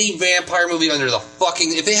any vampire movie under the fucking,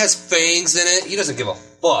 if it has fangs in it, he doesn't give a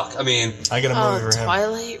fuck. I mean, I get a movie for him.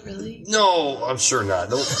 Twilight, really? no, I'm sure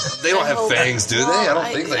not. They don't have fangs, do they? I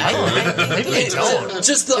don't think they do. Maybe they don't.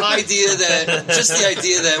 Just the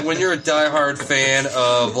idea that when you're a diehard fan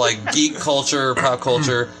of like geek culture, pop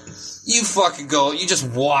culture, you fucking go, you just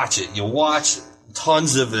watch it. You watch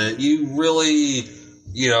tons of it. You really,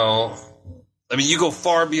 you go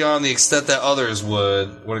far beyond the extent that others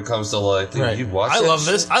would when it comes to like, dude, Right. you'd watch I that love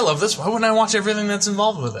shit? this. I love this. Why wouldn't I watch everything that's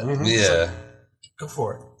involved with it? Yeah. Go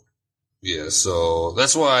for it. Yeah, so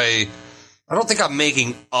that's why I don't think I'm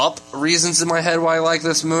making up reasons in my head why I like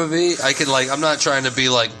this movie. I'm not trying to be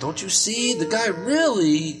like, don't you see? The guy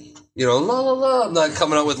really You know, la la la. I'm not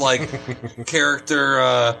coming up with like character.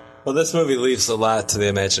 Well, this movie leaves a lot to the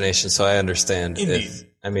imagination, so I understand. Indeed.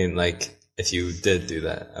 If you did do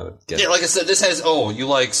that, I would get Yeah, it. like I said, this has, you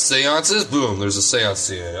like seances? Boom, there's a seance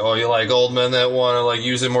scene. Oh, you like old men that want to, like,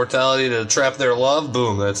 use immortality to trap their love?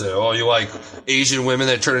 Boom, that's it. Oh, you like Asian women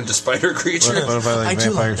that turn into spider creatures? What if I like I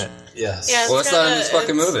do like vampires? that. Yes. Yeah, Well, that's not in this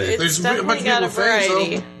fucking movie. It's There's a definitely bunch of got a people with fangs,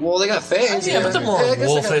 variety. Well, they got fangs. Yeah, but they're more I guess they got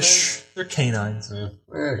wolfish. They're canines.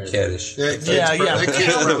 fangs. Caddish. Yeah, Yeah. That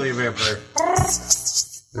kid's probably a vampire.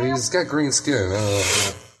 He's got green skin. I don't know.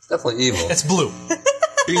 It's definitely evil. It's blue.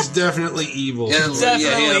 He's definitely evil. Yeah, he had a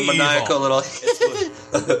definitely maniacal little.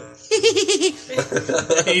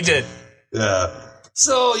 He did. Yeah.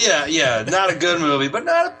 So yeah, not a good movie, but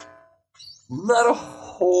not a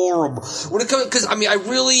horrible. When it comes, because I mean, I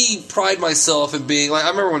really pride myself in being like. I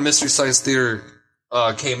remember when Mystery Science Theater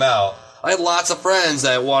came out. I had lots of friends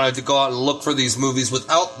that wanted to go out and look for these movies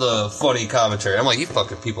without the funny commentary. I'm like, you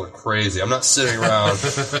fucking people are crazy. I'm not sitting around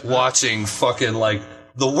watching fucking like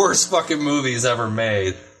the worst fucking movies ever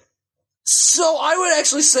made. So I would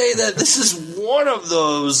actually say that this is one of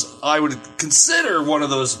those, I would consider one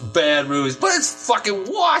of those bad movies, but it's fucking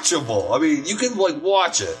watchable. I mean, you can like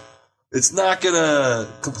watch it. It's not gonna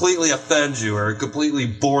completely offend you or completely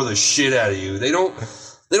bore the shit out of you. They don't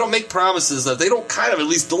make promises that they don't kind of at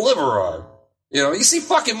least deliver on. You know, you see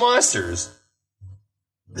fucking monsters.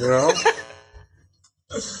 You know?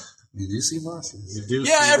 You do see monsters.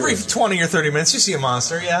 Yeah, every 20 or 30 minutes you see a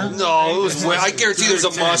monster, yeah. No, it was I guarantee there's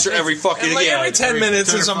a monster every fucking And like every 10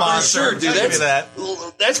 minutes there's a monster. Sure, dude, I'll give you that.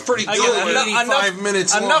 That's pretty I good. get it. Enough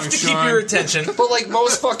minutes Enough long, to keep Sean. your attention. But like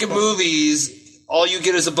most fucking movies, all you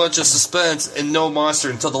get is a bunch of suspense and no monster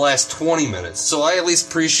until the last 20 minutes. So I at least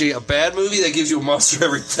appreciate a bad movie that gives you a monster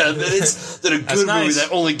every 10 minutes than a good movie nice.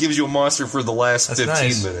 that only gives you a monster for the last 15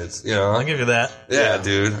 nice. minutes. You know? I'll give you that. Yeah,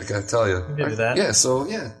 dude. I gotta tell you. I'll give you that. Yeah, so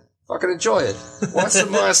yeah. Fucking enjoy it. Watch the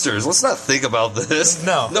monsters. Let's not think about this.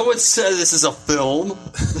 No. No one said this is a film.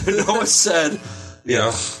 No one said, you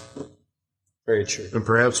know. Very true. And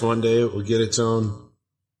perhaps one day it will get its own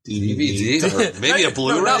DVD. DVD? Or maybe a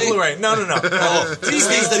Blu-ray? No, not Blu-ray. No. Oh, this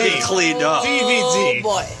needs to be cleaned up. Oh DVD.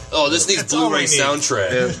 boy. Oh, this needs all Blu-ray we need.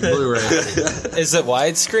 soundtrack. Yeah, Blu-ray. Is it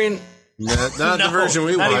widescreen? Not No, the version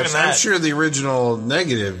we not even watched. I'm that. sure the original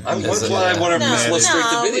negative. I is- wonder if No, this was straight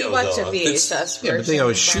to video, we watched though. a VHS version. Yeah, but they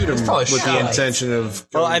always shoot them probably with the shot. intention of.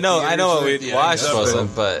 Well, I know what we Yeah, watched yeah.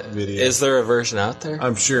 wasn't, but Video. is there a version out there?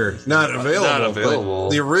 I'm sure not available. Not available.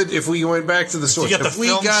 But if we went back to the source, got the if we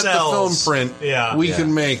film got cells. the film print, Yeah. we Yeah.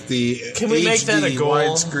 can make the Can we make that a HD goal? Can we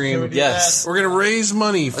widescreen. do Yes. We're gonna raise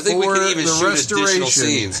money I for think we could even the shoot additional restoration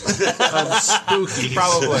scenes. of Spooky.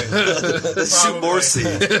 Probably. Let's shoot more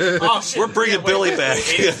scenes. Oh, shit. We're bringing Billy back.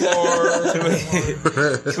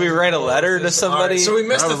 Can we write a letter to somebody? So we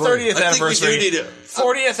missed Probably. the 30th I think we do anniversary. need to.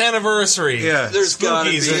 40th anniversary. Yeah. There's gotta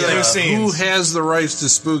Spookies be and a- new scenes. Who has the rights to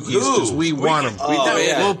Spookies? Because we want them. Oh,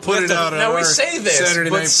 yeah. We'll put it out on Now our we say this, Saturday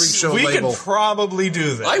but Night Freak Show we label. could probably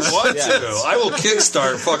do this. I want to. I will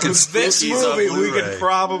kickstart fucking This Spookies on movie, we Blu-ray. could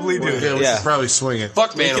probably do Yeah, this. we Yeah. should probably swing it.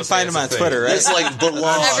 Fuck man, You can find him on Twitter, right? It's like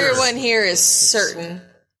belong. Everyone here is certain.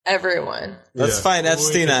 Everyone. Let's Yeah. find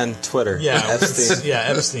Epstein on Twitter. Yeah, Epstein. yeah,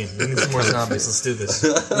 Epstein. We need some more zombies. Let's do this.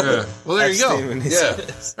 Yeah. Well, there you Epstein go. when he's-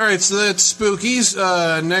 Yeah. All right, so that's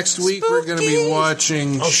Spookies. Next week we're going to be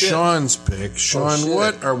watching shit. Sean's pick. Sean, shit.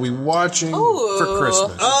 what are we watching Ooh. for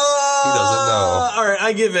Christmas? He doesn't know. All right,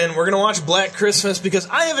 I give in. We're gonna watch Black Christmas because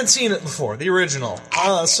I haven't seen it before, the original.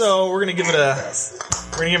 So we're gonna give it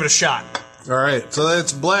a shot. All right, so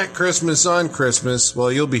that's Black Christmas on Christmas.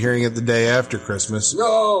 Well, you'll be hearing it the day after Christmas.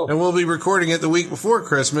 No. And we'll be recording it the week before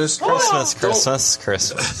Christmas.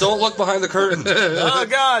 Christmas. Don't look behind the curtain. Oh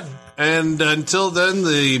God! And until then,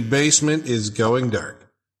 the basement is going dark.